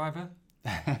delivery driver.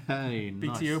 Hey, BT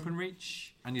nice. Openreach.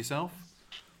 And yourself?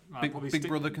 Big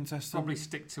Brother contestant? Probably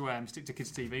stick to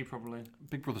Kids TV, probably.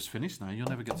 Big Brother's finished now. You'll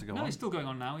never get to go on. No, it's still going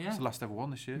on now, yeah. It's the last ever one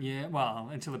this year. Yeah, well,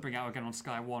 until they bring it out again on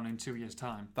Sky 1 in 2 years'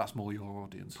 time. That's more your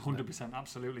audience, 100%,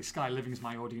 absolutely. Sky Living's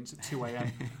my audience at 2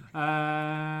 a.m.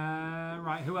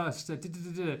 Right, who else?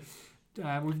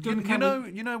 We've done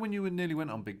you know when you nearly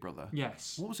went on Big Brother?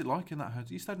 Yes. What was it like in that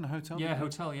hotel? You stayed in a hotel? Yeah,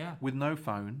 hotel, yeah. With no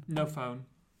phone? No phone.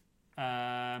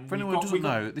 For anyone who doesn't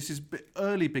know, this is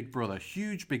early Big Brother,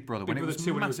 huge Big Brother. Big when Brother it was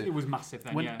 2, massive. It was massive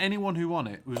then, when anyone who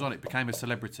was on it became a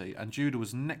celebrity, and Judah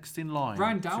was next in line.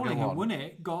 Brian Dowling, who won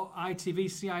it, got ITV,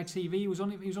 CITV. He was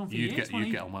on for years.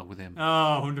 You'd get on well with him.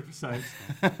 Oh,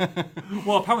 100%.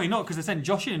 Well, apparently not, because they sent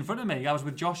Josh in front of me. I was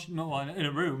with Josh in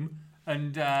a room.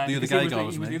 And the other gay guy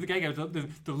was the other gay guy, the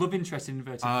love interest in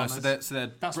inverted commas.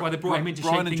 So that's why they brought him in to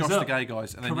Brian shake and things Josh up. the gay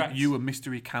guys, and then Correct. you were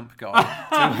mystery camp guy.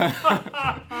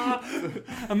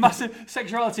 A massive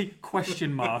sexuality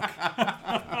question mark.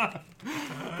 But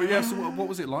yeah, so what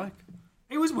was it like?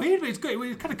 It was weird, but it's good. It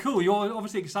was kind of cool. You're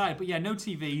obviously excited, but yeah, no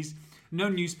TVs, no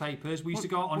newspapers. We used to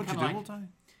go out on kind of like. All day?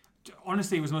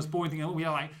 Honestly, it was the most boring thing. We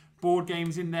had like board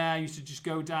games in there. You used to just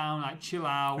go down, like chill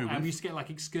out, and we used to get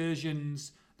like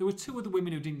excursions. There were 2 other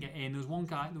women who didn't get in. There was one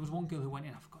girl who went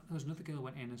in. I forgot. There was another girl who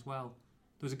went in as well.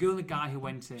 There was a girl and a guy who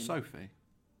went in. Sophie.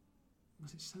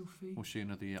 Was it Sophie? Was she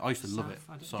another year? I used to love it.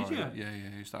 Sorry. Did you? Yeah,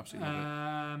 I used to absolutely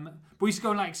love it. But we used to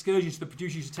go on like excursions. The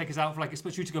producer used to take us out for like,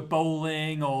 especially to go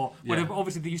bowling or whatever.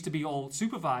 Obviously, they used to be all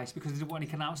supervised because they didn't want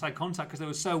any kind of outside contact because they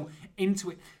were so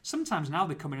into it. Sometimes now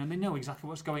they come in and they know exactly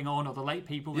what's going on, or the late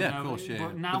people. Yeah, of course, yeah.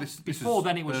 But now, this before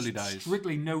then, it was early days.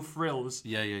 Strictly no frills.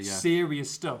 Yeah.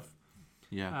 Serious stuff.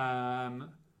 Yeah.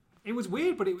 It was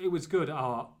weird, but it was good.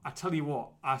 Oh, I tell you what,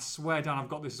 I swear down, I've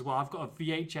got this as well. I've got a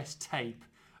VHS tape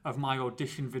of my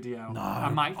audition video. No. I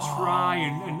might try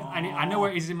and I know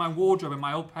where it is in my wardrobe in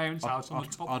my old parents' house on the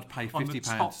top. I'd pay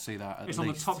 £50 to see that. It's on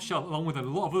the top shelf, along with a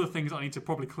lot of other things that I need to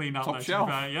probably clean out. Top shelf.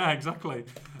 Yeah, exactly.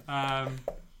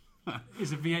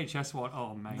 It's a VHS one.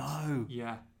 Oh, mate. No.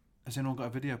 Yeah. Has anyone got a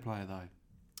video player though?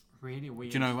 Really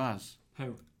weird. Do you know who has?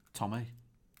 Who? Tommy.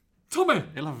 Tommy!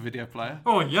 He'll have a video player.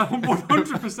 Oh, yeah,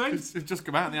 100%. It's just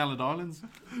come out in the Island Islands.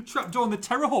 Trapdoor and the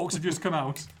Terrorhawks have just come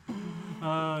out.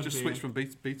 Just switch from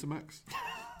Betamax.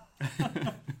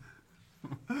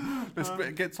 Let's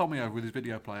get Tommy over with his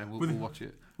video player and we'll watch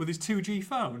it. With his 2G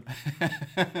phone?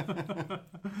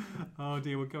 Oh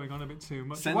dear, we're going on a bit too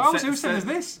much. Who sent us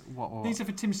this? What? These are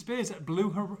for Tim Spears at Blue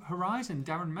Horizon,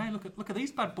 Darren May. Look at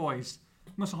these bad boys.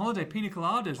 Must on holiday, pina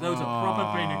coladas. Those are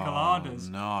proper pina coladas.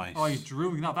 Nice. Oh, he's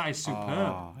drooling now. That is superb.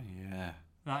 Oh, yeah.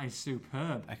 That is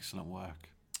superb. Excellent work.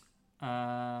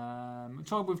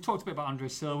 We've talked a bit about Andre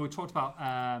Silva. We've talked about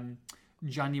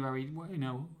January. You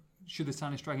know, should the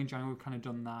sign a strike in January? We've kind of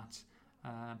done that.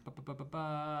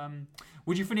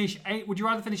 Would you finish eighth? Would you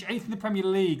rather finish 8th in the Premier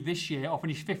League this year or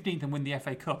finish 15th and win the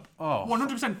FA Cup?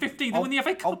 100% 15th and win the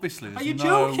FA Cup. Obviously, are you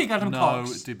joking, Adam Cox?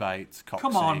 No debate, Coxie.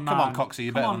 Come on, man. Come on, Coxie.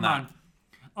 You're better than that.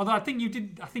 Although I think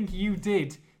you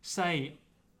did say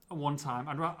at one time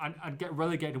I'd get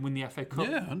relegated and win the FA Cup.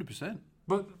 Yeah, 100%.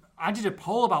 But I did a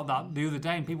poll about that the other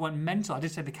day and people went mental. I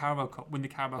did say the Carabao Cup, win the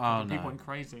Carabao Cup, and people went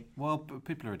crazy. Well,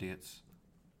 people are idiots.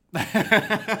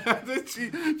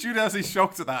 Judas is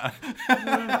shocked at that.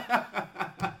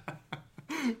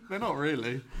 They're not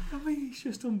really. I mean, it's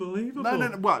just unbelievable.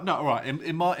 No. Well, no. Right.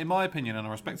 In my opinion, and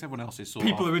I respect everyone else's.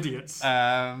 People are idiots.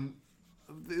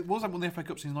 It was won the FA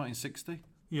Cup since 1960.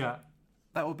 Yeah.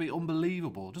 That would be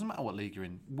unbelievable. It doesn't matter what league you're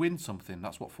in. Win something.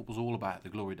 That's what football's all about. The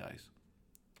glory days.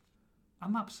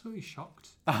 I'm absolutely shocked.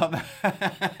 I'm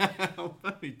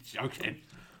only joking.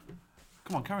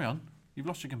 Come on, carry on. You've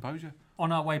lost your composure.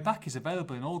 On Our Way Back is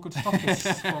available in all good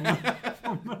stockists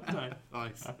from Monday.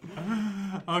 Nice.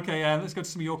 Okay, let's go to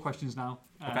some of your questions now.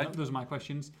 Okay. Those are my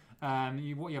questions. What are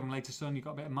you having later, son? You've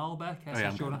got a bit of Malbec,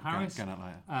 Jordan Harris. Going out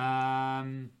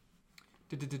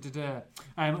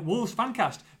later. Wolves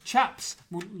Fancast. Chaps.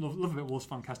 Love a bit of Wolves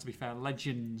Fancast, to be fair.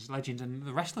 Legends. And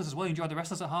the wrestlers as well. You enjoyed the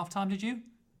wrestlers at half-time, did you?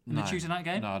 In the Tuesday night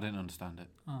game? No, I didn't understand it.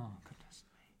 Oh, goodness.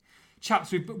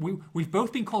 Chaps, we've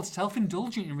both been called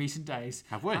self-indulgent in recent days.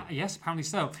 Have we? Yes, apparently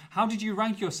so. How did you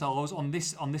rank yourselves on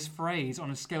this phrase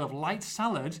on a scale of light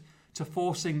salad to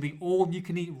forcing the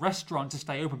all-you-can-eat restaurant to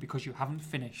stay open because you haven't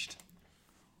finished?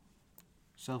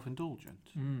 Self-indulgent?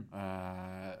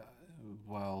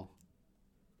 Well,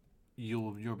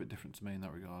 you're a bit different to me in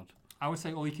that regard. I would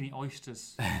say all-you-can-eat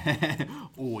oysters.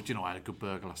 Oh, do you know, I had a good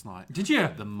burger last night. Did you?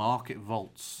 The Market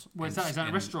Vaults. Where's that? Is that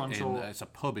a restaurant? Or? It's a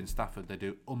pub in Stafford. They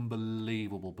do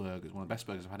unburgers. One of the best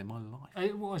burgers I've had in my life.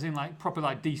 It was in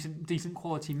proper decent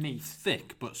quality meat.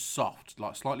 Thick but soft,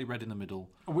 slightly red in the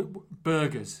middle.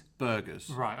 Burgers.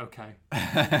 Right, okay.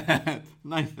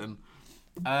 Nathan,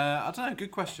 I don't know.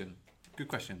 Good question.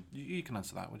 You can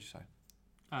answer that. What do you say?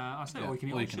 I say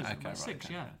all-you-can-eat oysters. Okay, six,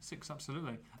 right, yeah. 6,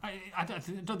 absolutely. I don't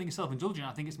think it's self-indulgent.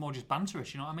 I think it's more just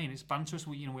banterish, you know what I mean? It's banterous.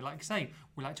 We like to say,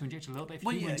 we like to inject a little bit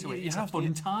of humour into it. It's a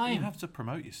fun time. You have to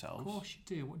promote yourselves. Of course you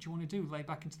do. What do you want to do? Lay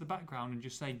back into the background and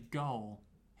just say, goal,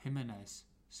 Jimenez,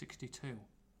 62,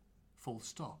 full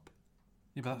stop.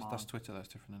 Yeah, but that's Twitter. That's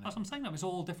different, isn't it? That's what I'm saying. It's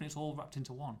all different. It's all wrapped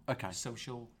into one. Okay.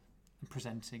 Social and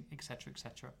presenting, etc.,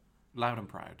 etc. Loud and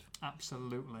proud.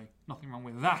 Absolutely. Nothing wrong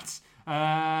with that.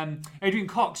 Adrian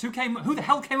Cox, who the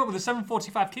hell came up with a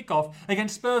 7:45 kickoff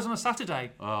against Spurs on a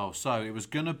Saturday? Oh, so it was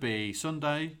going to be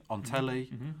Sunday on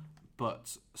telly,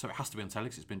 but so it has to be on telly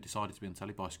because it's been decided to be on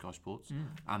telly by Sky Sports.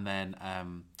 And then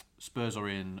Spurs are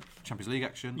in Champions League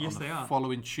action on the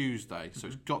following Tuesday, so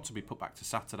it's got to be put back to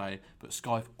Saturday. But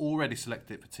Sky have already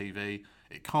selected it for TV.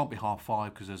 It can't be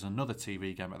 5:30 because there's another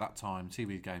TV game at that time.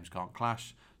 TV games can't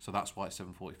clash, so that's why it's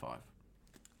 7:45.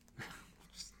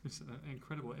 It's an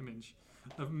incredible image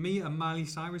of me at Miley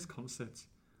Cyrus concert.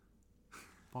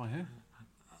 By who?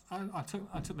 I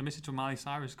took the missus to a Miley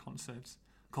Cyrus concert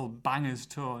called Bangers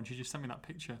Tour, and she just sent me that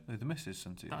picture. The missus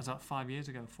sent it. That was 4 years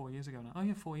ago now. Oh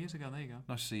yeah, 4 years ago. There you go.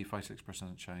 Nice to see your facial expression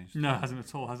hasn't changed. No, it hasn't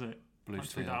at all, has it? Blue I'll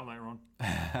tweet that out later on.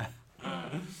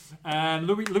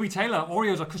 Louis Taylor,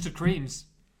 Oreos or custard creams?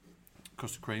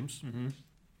 Custard creams.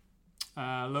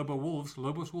 Lobos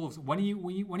Wolves. When are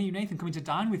you, Nathan, coming to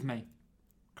dine with me?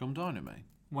 Come dine with me.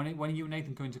 When are you,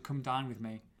 Nathan, going to come dine with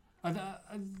me?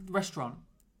 Restaurant.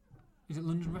 Is it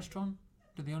London restaurant?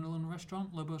 Do they own a London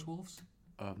restaurant? Lobos Wolves?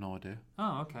 I have no idea.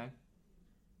 Oh, okay.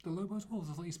 The Lobos Wolves.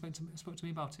 I thought you spoke to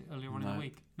me about it earlier on in the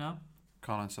week. No.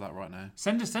 Can't answer that right now.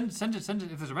 Send it.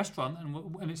 If there's a restaurant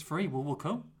and it's free, we'll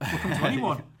come. We'll come to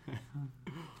anyone.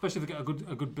 Especially if they get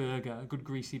a good burger, a good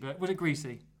greasy burger. Was it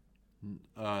greasy?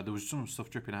 There was some stuff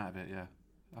dripping out of it. Yeah,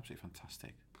 absolutely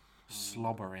fantastic.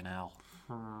 Slobber in hell.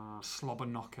 Slobber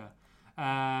knocker.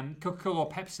 Coca-Cola or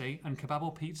Pepsi, and kebab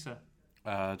or pizza?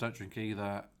 Don't drink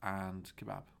either, and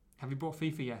kebab. Have you bought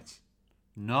FIFA yet?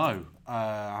 No,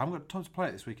 I haven't got time to play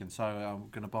it this weekend, so I'm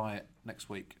going to buy it next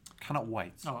week. Cannot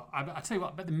wait. Oh, I tell you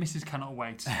what, I bet the missus cannot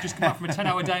wait. Just come back from a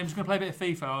 10-hour day. I'm just going to play a bit of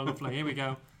FIFA. Oh, lovely. Here we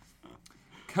go.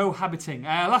 Cohabiting.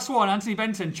 Last one, Anthony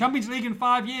Benton. Champions League in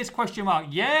 5 years? ?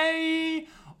 Yay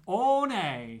or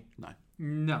nay?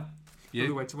 No. You?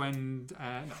 Other way to end.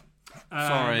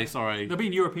 No. Sorry. There'll be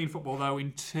in European football though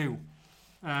in 2.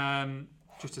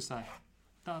 Just to say,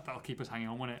 that'll keep us hanging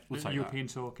on, won't it? We'll the European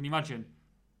tour. Can you imagine?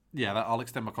 Yeah, I'll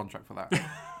extend my contract for that.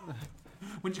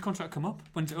 When's your contract come up?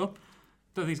 When's it up?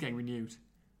 Don't think it's getting renewed.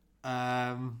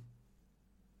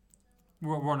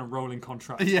 We're on a rolling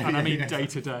contract, and I mean day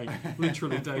to day,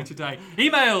 literally day to day.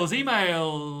 Emails.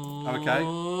 Okay.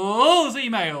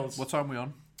 Emails. What time are we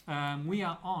on? We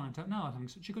are on. I don't know. I'm having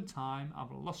such a good time.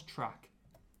 I've lost track.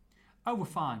 Oh, we're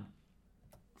fine.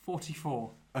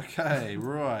 44. Okay,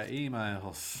 right.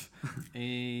 Emails.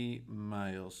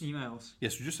 Emails.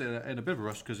 Yes, we're just in a bit of a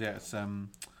rush because it's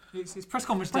press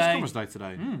conference day. Press conference day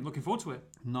today. Looking forward to it.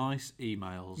 Nice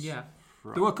emails. Yeah.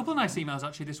 There were a couple of nice emails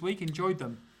actually this week. Enjoyed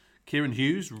them. Kieran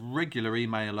Hughes, regular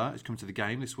emailer, has come to the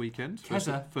game this weekend. First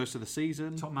of the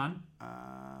season. Top man.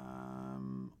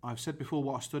 I've said before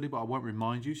what I study, but I won't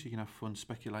remind you, so you can have fun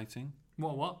speculating.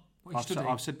 What you study?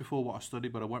 I've said before what I study,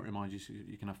 but I won't remind you, so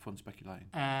you can have fun speculating.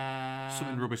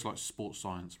 Something rubbish like sports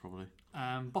science, probably.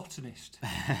 Botanist.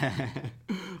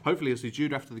 Hopefully you'll see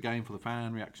Jude after the game for the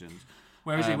fan reactions.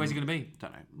 Where is he? Where's he going to be?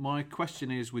 Don't know. My question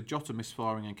is, with Jota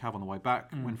misfiring and Cav on the way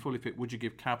back, when fully fit, would you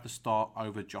give Cav the start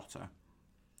over Jota?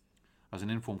 As an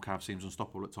informed Cav seems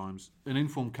unstoppable at times. An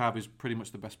informed Cav is pretty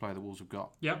much the best player the Wolves have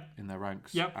got in their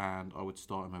ranks. Yep. And I would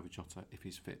start him over Jota if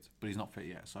he's fit. But he's not fit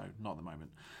yet, so not at the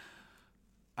moment.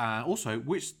 Also,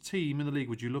 which team in the league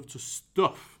would you love to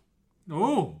stuff?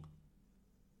 Oh!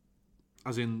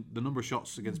 As in the number of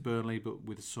shots against Burnley, but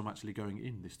with some actually going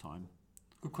in this time.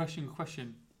 Good question.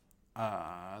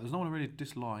 There's no one I really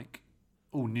dislike.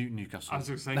 Oh, Newcastle. I was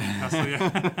going to say Newcastle,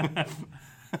 yeah.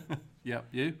 Yep,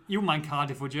 you? You wouldn't mind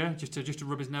Cardiff, would you? Just to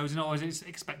rub his nose in it, or is it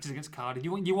expected against Cardiff?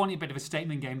 You want a bit of a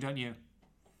statement game, don't you?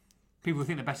 People who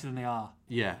think they're better than they are.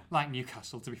 Yeah. Like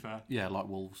Newcastle, to be fair. Yeah, like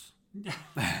Wolves.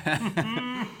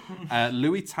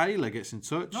 Louis Taylor gets in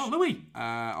touch. Oh, Louis.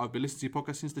 I've been listening to your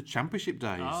podcast since the Championship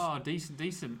days. Oh,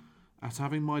 decent. After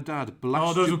having my dad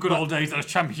blast... Oh, those were good old days, those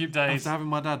Championship days. After having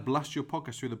my dad blast your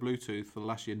podcast through the Bluetooth for the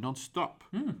last year non-stop.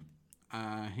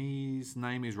 His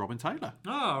name is Robin Taylor.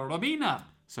 Oh, Robina.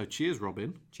 So cheers,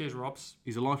 Robin. Cheers, Robs.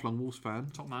 He's a lifelong Wolves fan.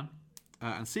 Top man.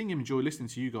 And seeing him enjoy listening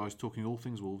to you guys talking all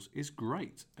things Wolves is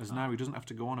great, as now he doesn't have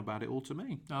to go on about it all to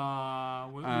me. We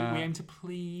aim to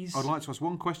please. I'd like to ask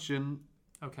one question.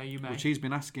 Okay, you may. Which he's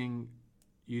been asking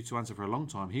you to answer for a long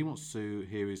time. He wants to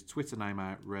hear his Twitter name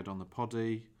out read on the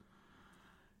poddy.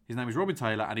 His name is Robin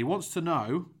Taylor, and he wants to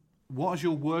know, what has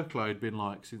your workload been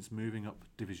like since moving up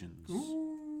divisions?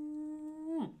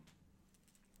 Ooh.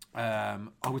 I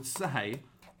would say...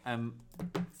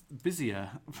 busier,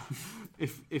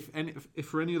 if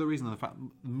for any other reason than the fact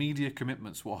media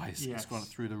commitments wise, it's gone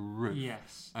through the roof.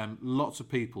 Yes. Lots of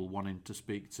people wanting to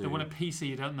speak to. They want a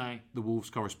PC, don't they? The Wolves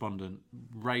correspondent,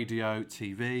 radio,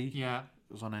 TV. Yeah.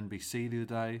 It was on NBC the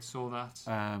other day. Saw that.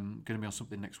 Going to be on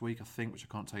something next week, I think, which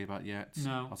I can't tell you about yet.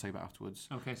 No. I'll tell you about afterwards.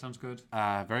 Okay, sounds good.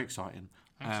 Very exciting.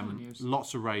 Excellent news.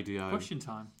 Lots of radio. Question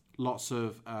time. Lots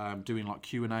of doing like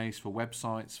Q&As for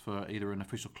websites, for either an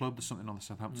official club. There's something on the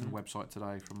Southampton website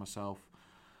today from myself.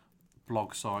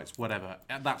 Blog sites, whatever.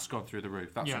 That's gone through the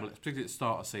roof. That's particularly at the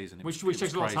start of the season. Which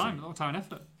takes a lot of time and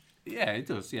effort. Yeah, it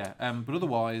does, yeah. But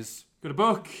otherwise... Got a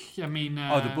book. I mean...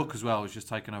 the book as well has just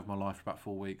taken over my life for about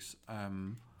 4 weeks. I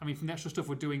mean, from the extra stuff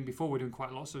we're doing before, we're doing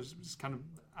quite a lot, so it's kind of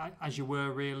as you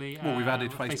were, really. Well, we've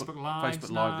added Facebook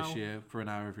Live this year for an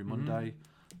hour every Monday.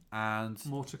 And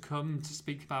more to come to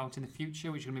speak about in the future,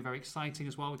 which is going to be very exciting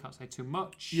as well. We can't say too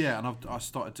much. Yeah, and I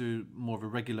started to do more of a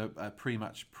regular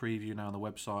pre-match preview now on the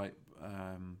website,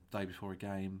 day before a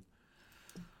game.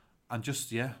 And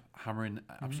just, hammering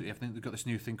absolutely everything. They've got this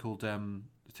new thing called the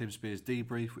Tim Spears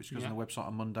debrief, which goes on the website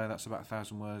on Monday. That's about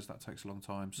 1,000 words. That takes a long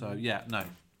time. So,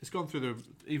 it's gone through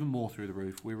even more through the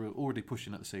roof. We were already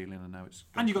pushing at the ceiling, and now it's...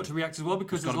 And you got to react as well,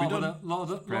 because there's a lot of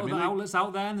the outlets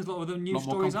out there, and there's a lot of the news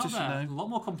stories out there. A lot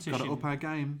more competition. Got to up our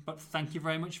game. But thank you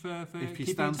very much for if you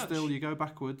stand still, you go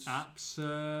backwards.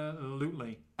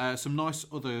 Absolutely. Some nice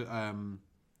other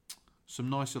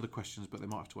questions, but they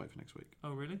might have to wait for next week.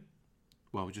 Oh, really?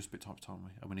 Well, we're just a bit tight for time,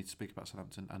 and we need to speak about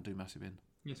Southampton and do Massive in.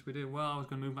 Yes, we do. Well, I was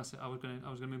going to move Massive. I was going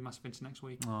to move Massive into next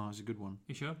week. Oh, it's a good one.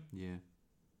 You sure? Yeah.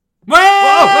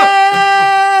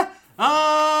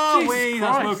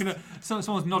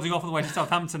 Someone's nodding off on the way to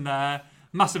Southampton there.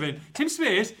 Massive in. Tim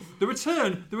Spears, the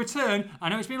return. I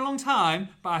know it's been a long time,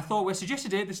 but I thought we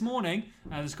suggested it this morning.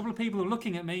 There's a couple of people who are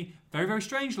looking at me very, very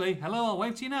strangely. Hello, I'll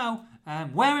wave to you now.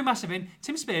 Where are we massive in?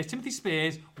 Timothy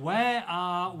Spears, where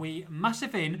are we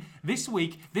massive in this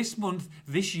week, this month,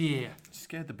 this year?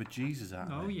 Scared the bejesus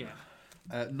out of me. Oh, yeah.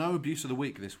 No abuse of the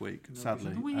week this week,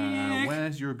 sadly.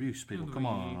 Where's your abuse, people? Come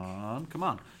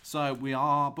on. So we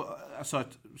are,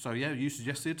 you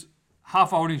suggested.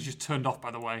 Half our audience just turned off,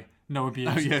 by the way. No abuse.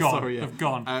 Oh, yeah, gone. Sorry, yeah. They've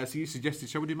gone. So you suggested,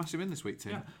 shall we do Massive in this week,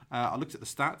 Tim? Yeah. I looked at the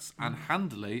stats, and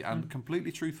handily and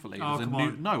completely truthfully,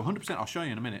 100%, I'll show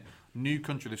you in a minute. New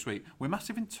country this week. We're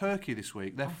massive in Turkey this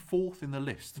week. They're fourth in the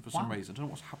list for some reason. I don't know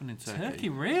what's happening in Turkey. Turkey,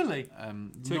 really?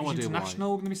 No idea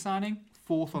International why. going to be signing?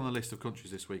 Fourth on the list of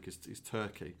countries this week is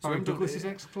Turkey. So Douglas's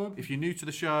ex-club? If you're new to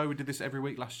the show, we did this every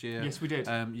week last year. Yes, we did.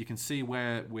 You can see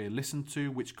where we're listened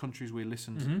to, which countries we're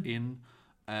listened in.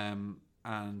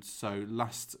 And so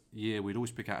last year, we'd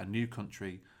always pick out a new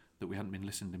country that we hadn't been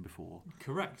listened in before.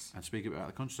 Correct. And speak about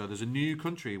the country. So there's a new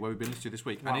country where we've been listened to this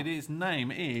week. Wow. And its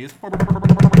name is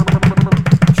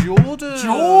Jordan.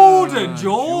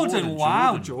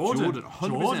 Wow, Jordan.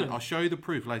 100%. I'll show you the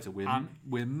proof later.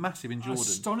 We're massive in Jordan.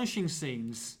 Astonishing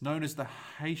scenes. Known as the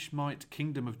Hashemite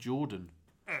Kingdom of Jordan.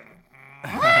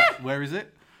 Where is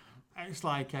it? It's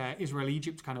like Israel,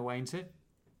 Egypt kind of way, isn't it?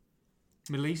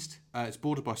 Middle East. It's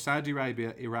bordered by Saudi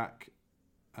Arabia, Iraq,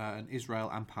 and Israel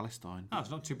and Palestine. Oh, it's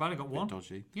not too bad. I got one.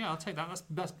 Dodgy. Yeah, I'll take that.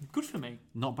 That's good for me.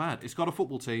 Not bad. It's got a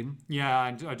football team.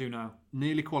 Yeah, I do know.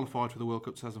 Nearly qualified for the World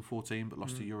Cup 2014, but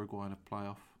lost to Uruguay in a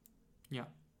playoff. Yeah.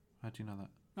 How do you know that?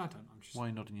 I don't know. Why are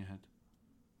you nodding your head?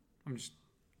 I'm just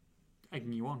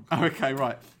egging you on. Oh, okay,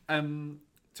 right.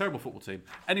 Terrible football team.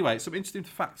 Anyway, some interesting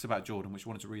facts about Jordan, which I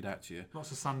wanted to read out to you.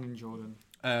 Lots of sand in Jordan.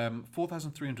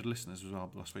 4,300 listeners as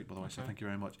well last week, by the way, so thank you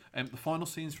very much. The final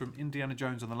scenes from Indiana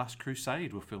Jones and the Last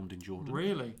Crusade were filmed in Jordan.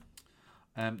 Really?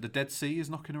 The Dead Sea is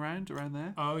knocking around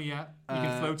there. Oh, yeah. You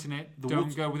can float in it.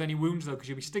 Don't go with any wounds, though, because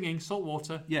you'll be stinging. Salt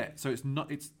water. Yeah, so it's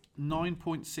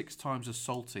 9.6 times as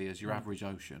salty as your average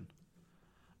ocean.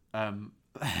 Don't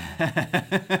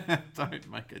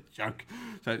make a joke.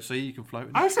 So you can float in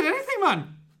it. I haven't said anything,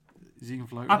 man. You can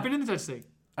float in I've been in the Dead Sea.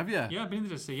 Have you? Yeah, I've been in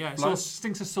the Dead Sea, yeah. It sort of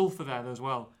stinks of sulphur there as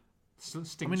well.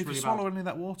 Stinks I mean, if really you swallow bad. any of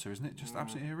that water, isn't it just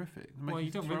absolutely horrific? Well,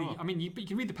 you don't really... Up. I mean, you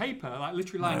can read the paper, like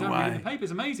literally lying No down way. reading the paper.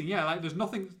 It's amazing, yeah. Like, there's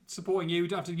nothing supporting you. You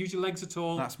don't have to use your legs at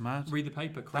all. That's mad. Read the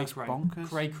paper. That's bonkers.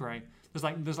 Cray.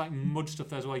 There's like mud stuff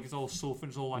there as well. It's all sulphur.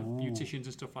 It's all like beauticians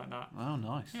and stuff like that. Oh,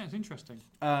 nice. Yeah, it's interesting.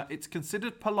 It's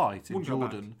considered polite in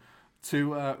Jordan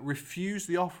to refuse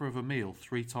the offer of a meal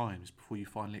 3 times before you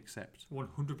finally accept.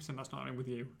 100% that's not happening with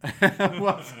you.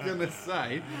 What I was going to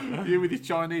say, you with your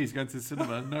Chinese going to the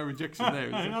cinema, no rejection there,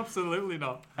 is it? Absolutely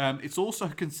not. It's also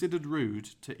considered rude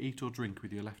to eat or drink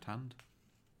with your left hand.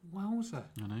 Wowzer.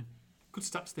 I know. Good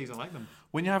stats, these. I like them.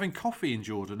 When you're having coffee in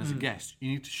Jordan as a guest,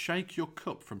 you need to shake your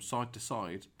cup from side to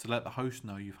side to let the host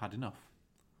know you've had enough.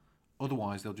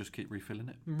 Otherwise, they'll just keep refilling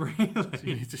it. Really? So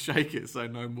you need to shake it, so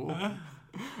no more.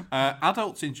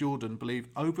 Adults in Jordan believe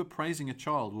overpraising a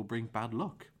child will bring bad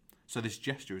luck. So this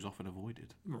gesture is often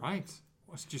avoided. Right.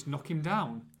 Let's just knock him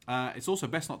down. It's also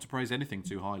best not to praise anything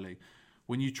too highly.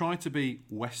 When you try to be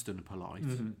Western polite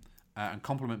and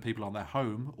compliment people on their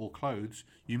home or clothes,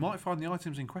 you might find the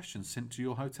items in question sent to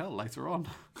your hotel later on.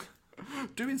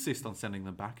 Do insist on sending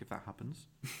them back if that happens.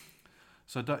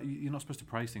 So you're not supposed to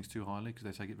praise things too highly because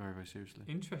they take it very, very seriously.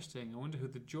 Interesting. I wonder who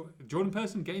the Jordan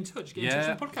person get in touch. Get in touch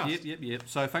with the podcast. Yep.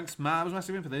 So thanks, Matt. I was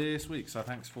massive in for this week. So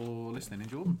thanks for listening in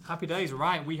Jordan. Happy days.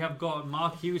 Right. We have got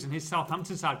Mark Hughes and his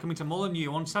Southampton side coming to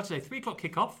Molineux on Saturday, 3 o'clock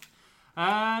kickoff.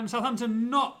 Southampton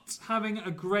not having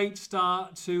a great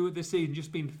start to the season,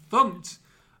 just been thumped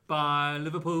by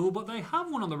Liverpool, but they have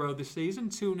won on the road this season,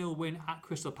 2-0 win at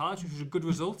Crystal Palace, which was a good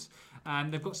result.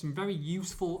 They've got some very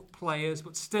useful players,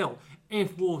 but still,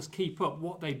 if Wolves keep up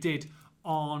what they did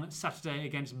on Saturday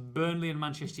against Burnley and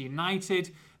Manchester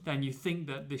United, then you think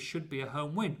that this should be a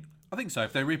home win. I think so.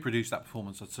 If they reproduce that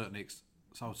performance, I would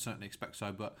certainly expect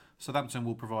so. But Southampton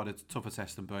will provide a tougher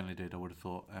test than Burnley did, I would have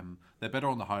thought. They're better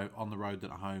on the road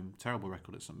than at home. Terrible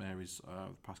record at St Mary's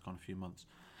the past kind of few months.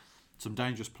 Some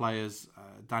dangerous players.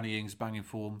 Danny Ings banging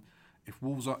form. If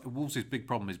Wolves' big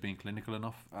problem is being clinical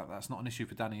enough, that's not an issue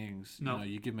for Danny Ings. No.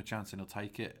 You give him a chance and he'll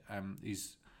take it.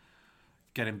 He's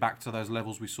getting back to those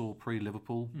levels we saw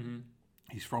pre-Liverpool. Mm-hmm.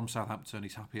 He's from Southampton.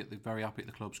 He's very happy at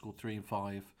the club. Scored 3 and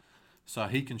 5, so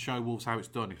he can show Wolves how it's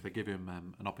done if they give him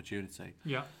an opportunity.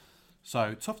 Yeah.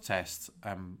 So tough test.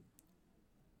 I'd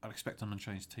expect an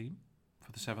unchanged team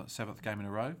for the seventh game in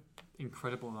a row.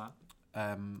 Incredible that.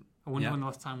 I wonder when the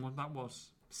last time that was.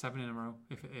 7 in a row,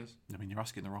 if it is. I mean, you're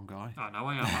asking the wrong guy. I know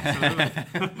I am,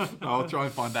 absolutely. I'll try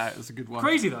and find out. It's a good one.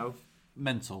 Crazy, though.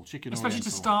 Mental. Chicken Especially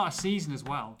oriental. to start a season as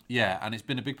well. Yeah, and it's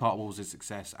been a big part of Wolves'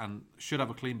 success and should have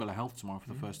a clean bill of health tomorrow for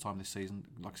the first time this season.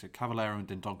 Like I said, Cavallero and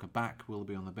Dendoncker back. Will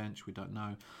be on the bench? We don't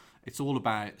know. It's all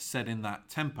about setting that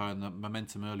tempo and the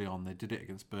momentum early on. They did it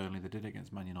against Burnley. They did it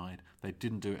against Man United. They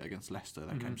didn't do it against Leicester.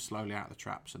 They came slowly out of the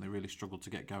traps and they really struggled to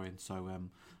get going. So,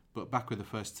 but back with the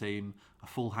first team, a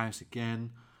full house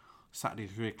again. Saturday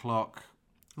 3 o'clock.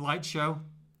 Light show.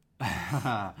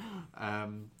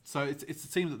 So it's a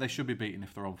team that they should be beating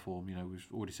if they're on form. We've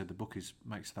already said the bookies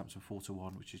make Southampton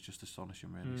 4-1, which is just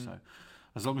astonishing, really. So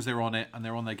as long as they're on it and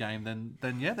they're on their game,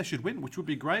 then yeah, they should win, which would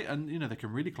be great. And they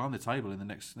can really climb the table in the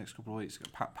next couple of weeks.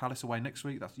 Palace away next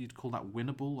week. You'd call that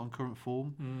winnable on current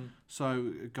form.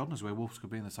 So God knows where Wolves could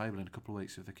be in the table in a couple of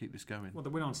weeks if they keep this going. Well, the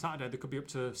win on Saturday, they could be up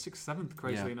to 6th, 7th.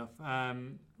 Crazily enough,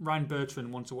 Ryan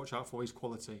Bertrand wants to watch out for his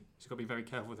quality. So you've got to be very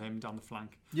careful with him down the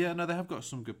flank. Yeah, no, they have got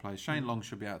some good players. Shane Long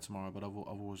should be out tomorrow, but I've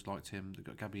always liked him. They've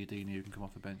got Gabby Adini who can come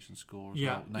off the bench and score.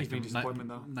 Well. He's been a disappointment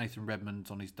though. Nathan Redmond's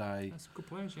on his day. That's good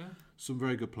players, yeah. Some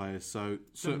very good players. So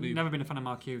certainly never been a fan of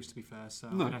Mark Hughes, to be fair. So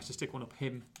it'd be nice to stick one up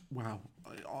him. Wow,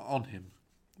 on him.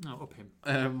 No, up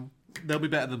him. They'll be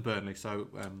better than Burnley, so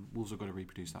Wolves have got to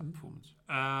reproduce that performance.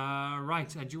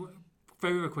 Right.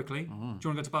 Very quickly, do you want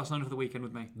to go to Barcelona for the weekend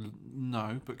with me?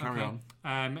 No, but carry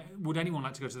on. Would anyone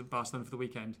like to go to Barcelona for the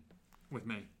weekend with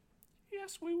me?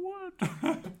 Yes, we would.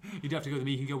 You don't have to go with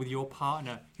me. You can go with your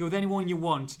partner. Go with anyone you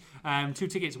want. 2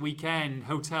 tickets, weekend,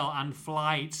 hotel and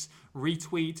flights.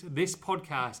 Retweet this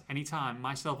podcast anytime.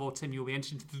 Myself or Tim, you'll be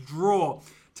entered into the draw.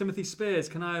 Timothy Spears,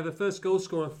 can I have the first goal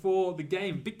scorer for the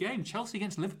game? Big game. Chelsea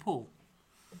against Liverpool.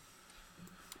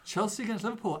 Chelsea against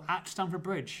Liverpool at Stamford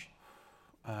Bridge.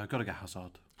 Got to get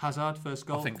Hazard. Hazard, first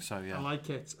goal. I think so, yeah. I like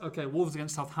it. Okay, Wolves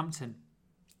against Southampton.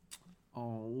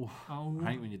 Oh.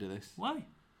 I hate when you do this. Why?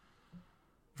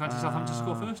 Fancy Southampton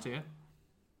score first here.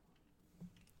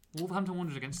 Wolverhampton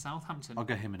Wanderers against Southampton. I'll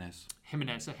go Jimenez.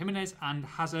 So Jimenez and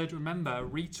Hazard. Remember,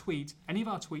 retweet any of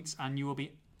our tweets and you will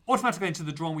be automatically into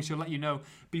the draw, and we shall let you know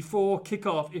before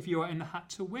kick-off if you are in the hat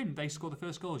to win. They score the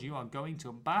first goals. You are going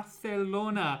to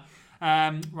Barcelona.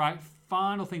 Right,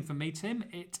 final thing for me, Tim.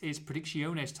 It is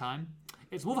Predicciones time.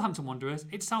 It's Wolverhampton Wanderers.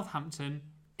 It's Southampton.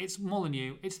 It's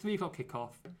Molineux. It's 3 o'clock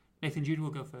kick-off. Nathan Judah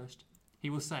will go first. He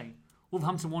will say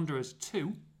Wolverhampton Wanderers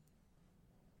 2,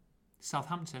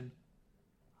 Southampton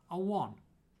 1.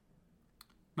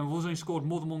 Remember, Wolves only scored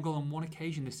more than 1 goal on 1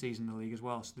 occasion this season in the league as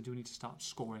well, so they do need to start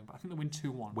scoring. But I think they win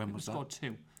 2-1. When was that? Scored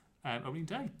 2. Opening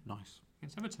day. Nice.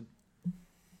 Against Everton.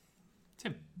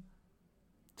 Tim.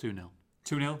 2-0.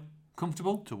 2-0.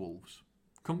 Comfortable? To Wolves.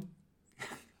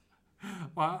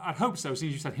 Well, I hope so,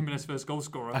 since you said Jimenez first goal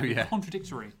scorer. Oh, yeah.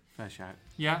 Contradictory. Fair shout.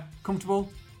 Yeah.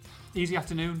 Comfortable? Easy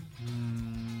afternoon?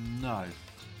 No.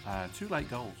 2 late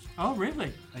goals. Oh,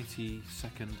 really? 82nd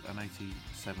and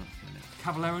 87th minute.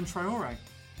 Caballero and Traore.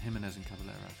 Jimenez and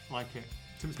Caballero. Like it.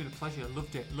 Tim, it's been a pleasure.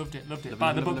 Loved it.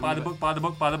 Buy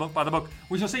the book.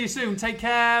 We shall see you soon. Take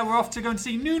care. We're off to go and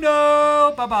see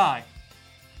Nuno. Bye-bye.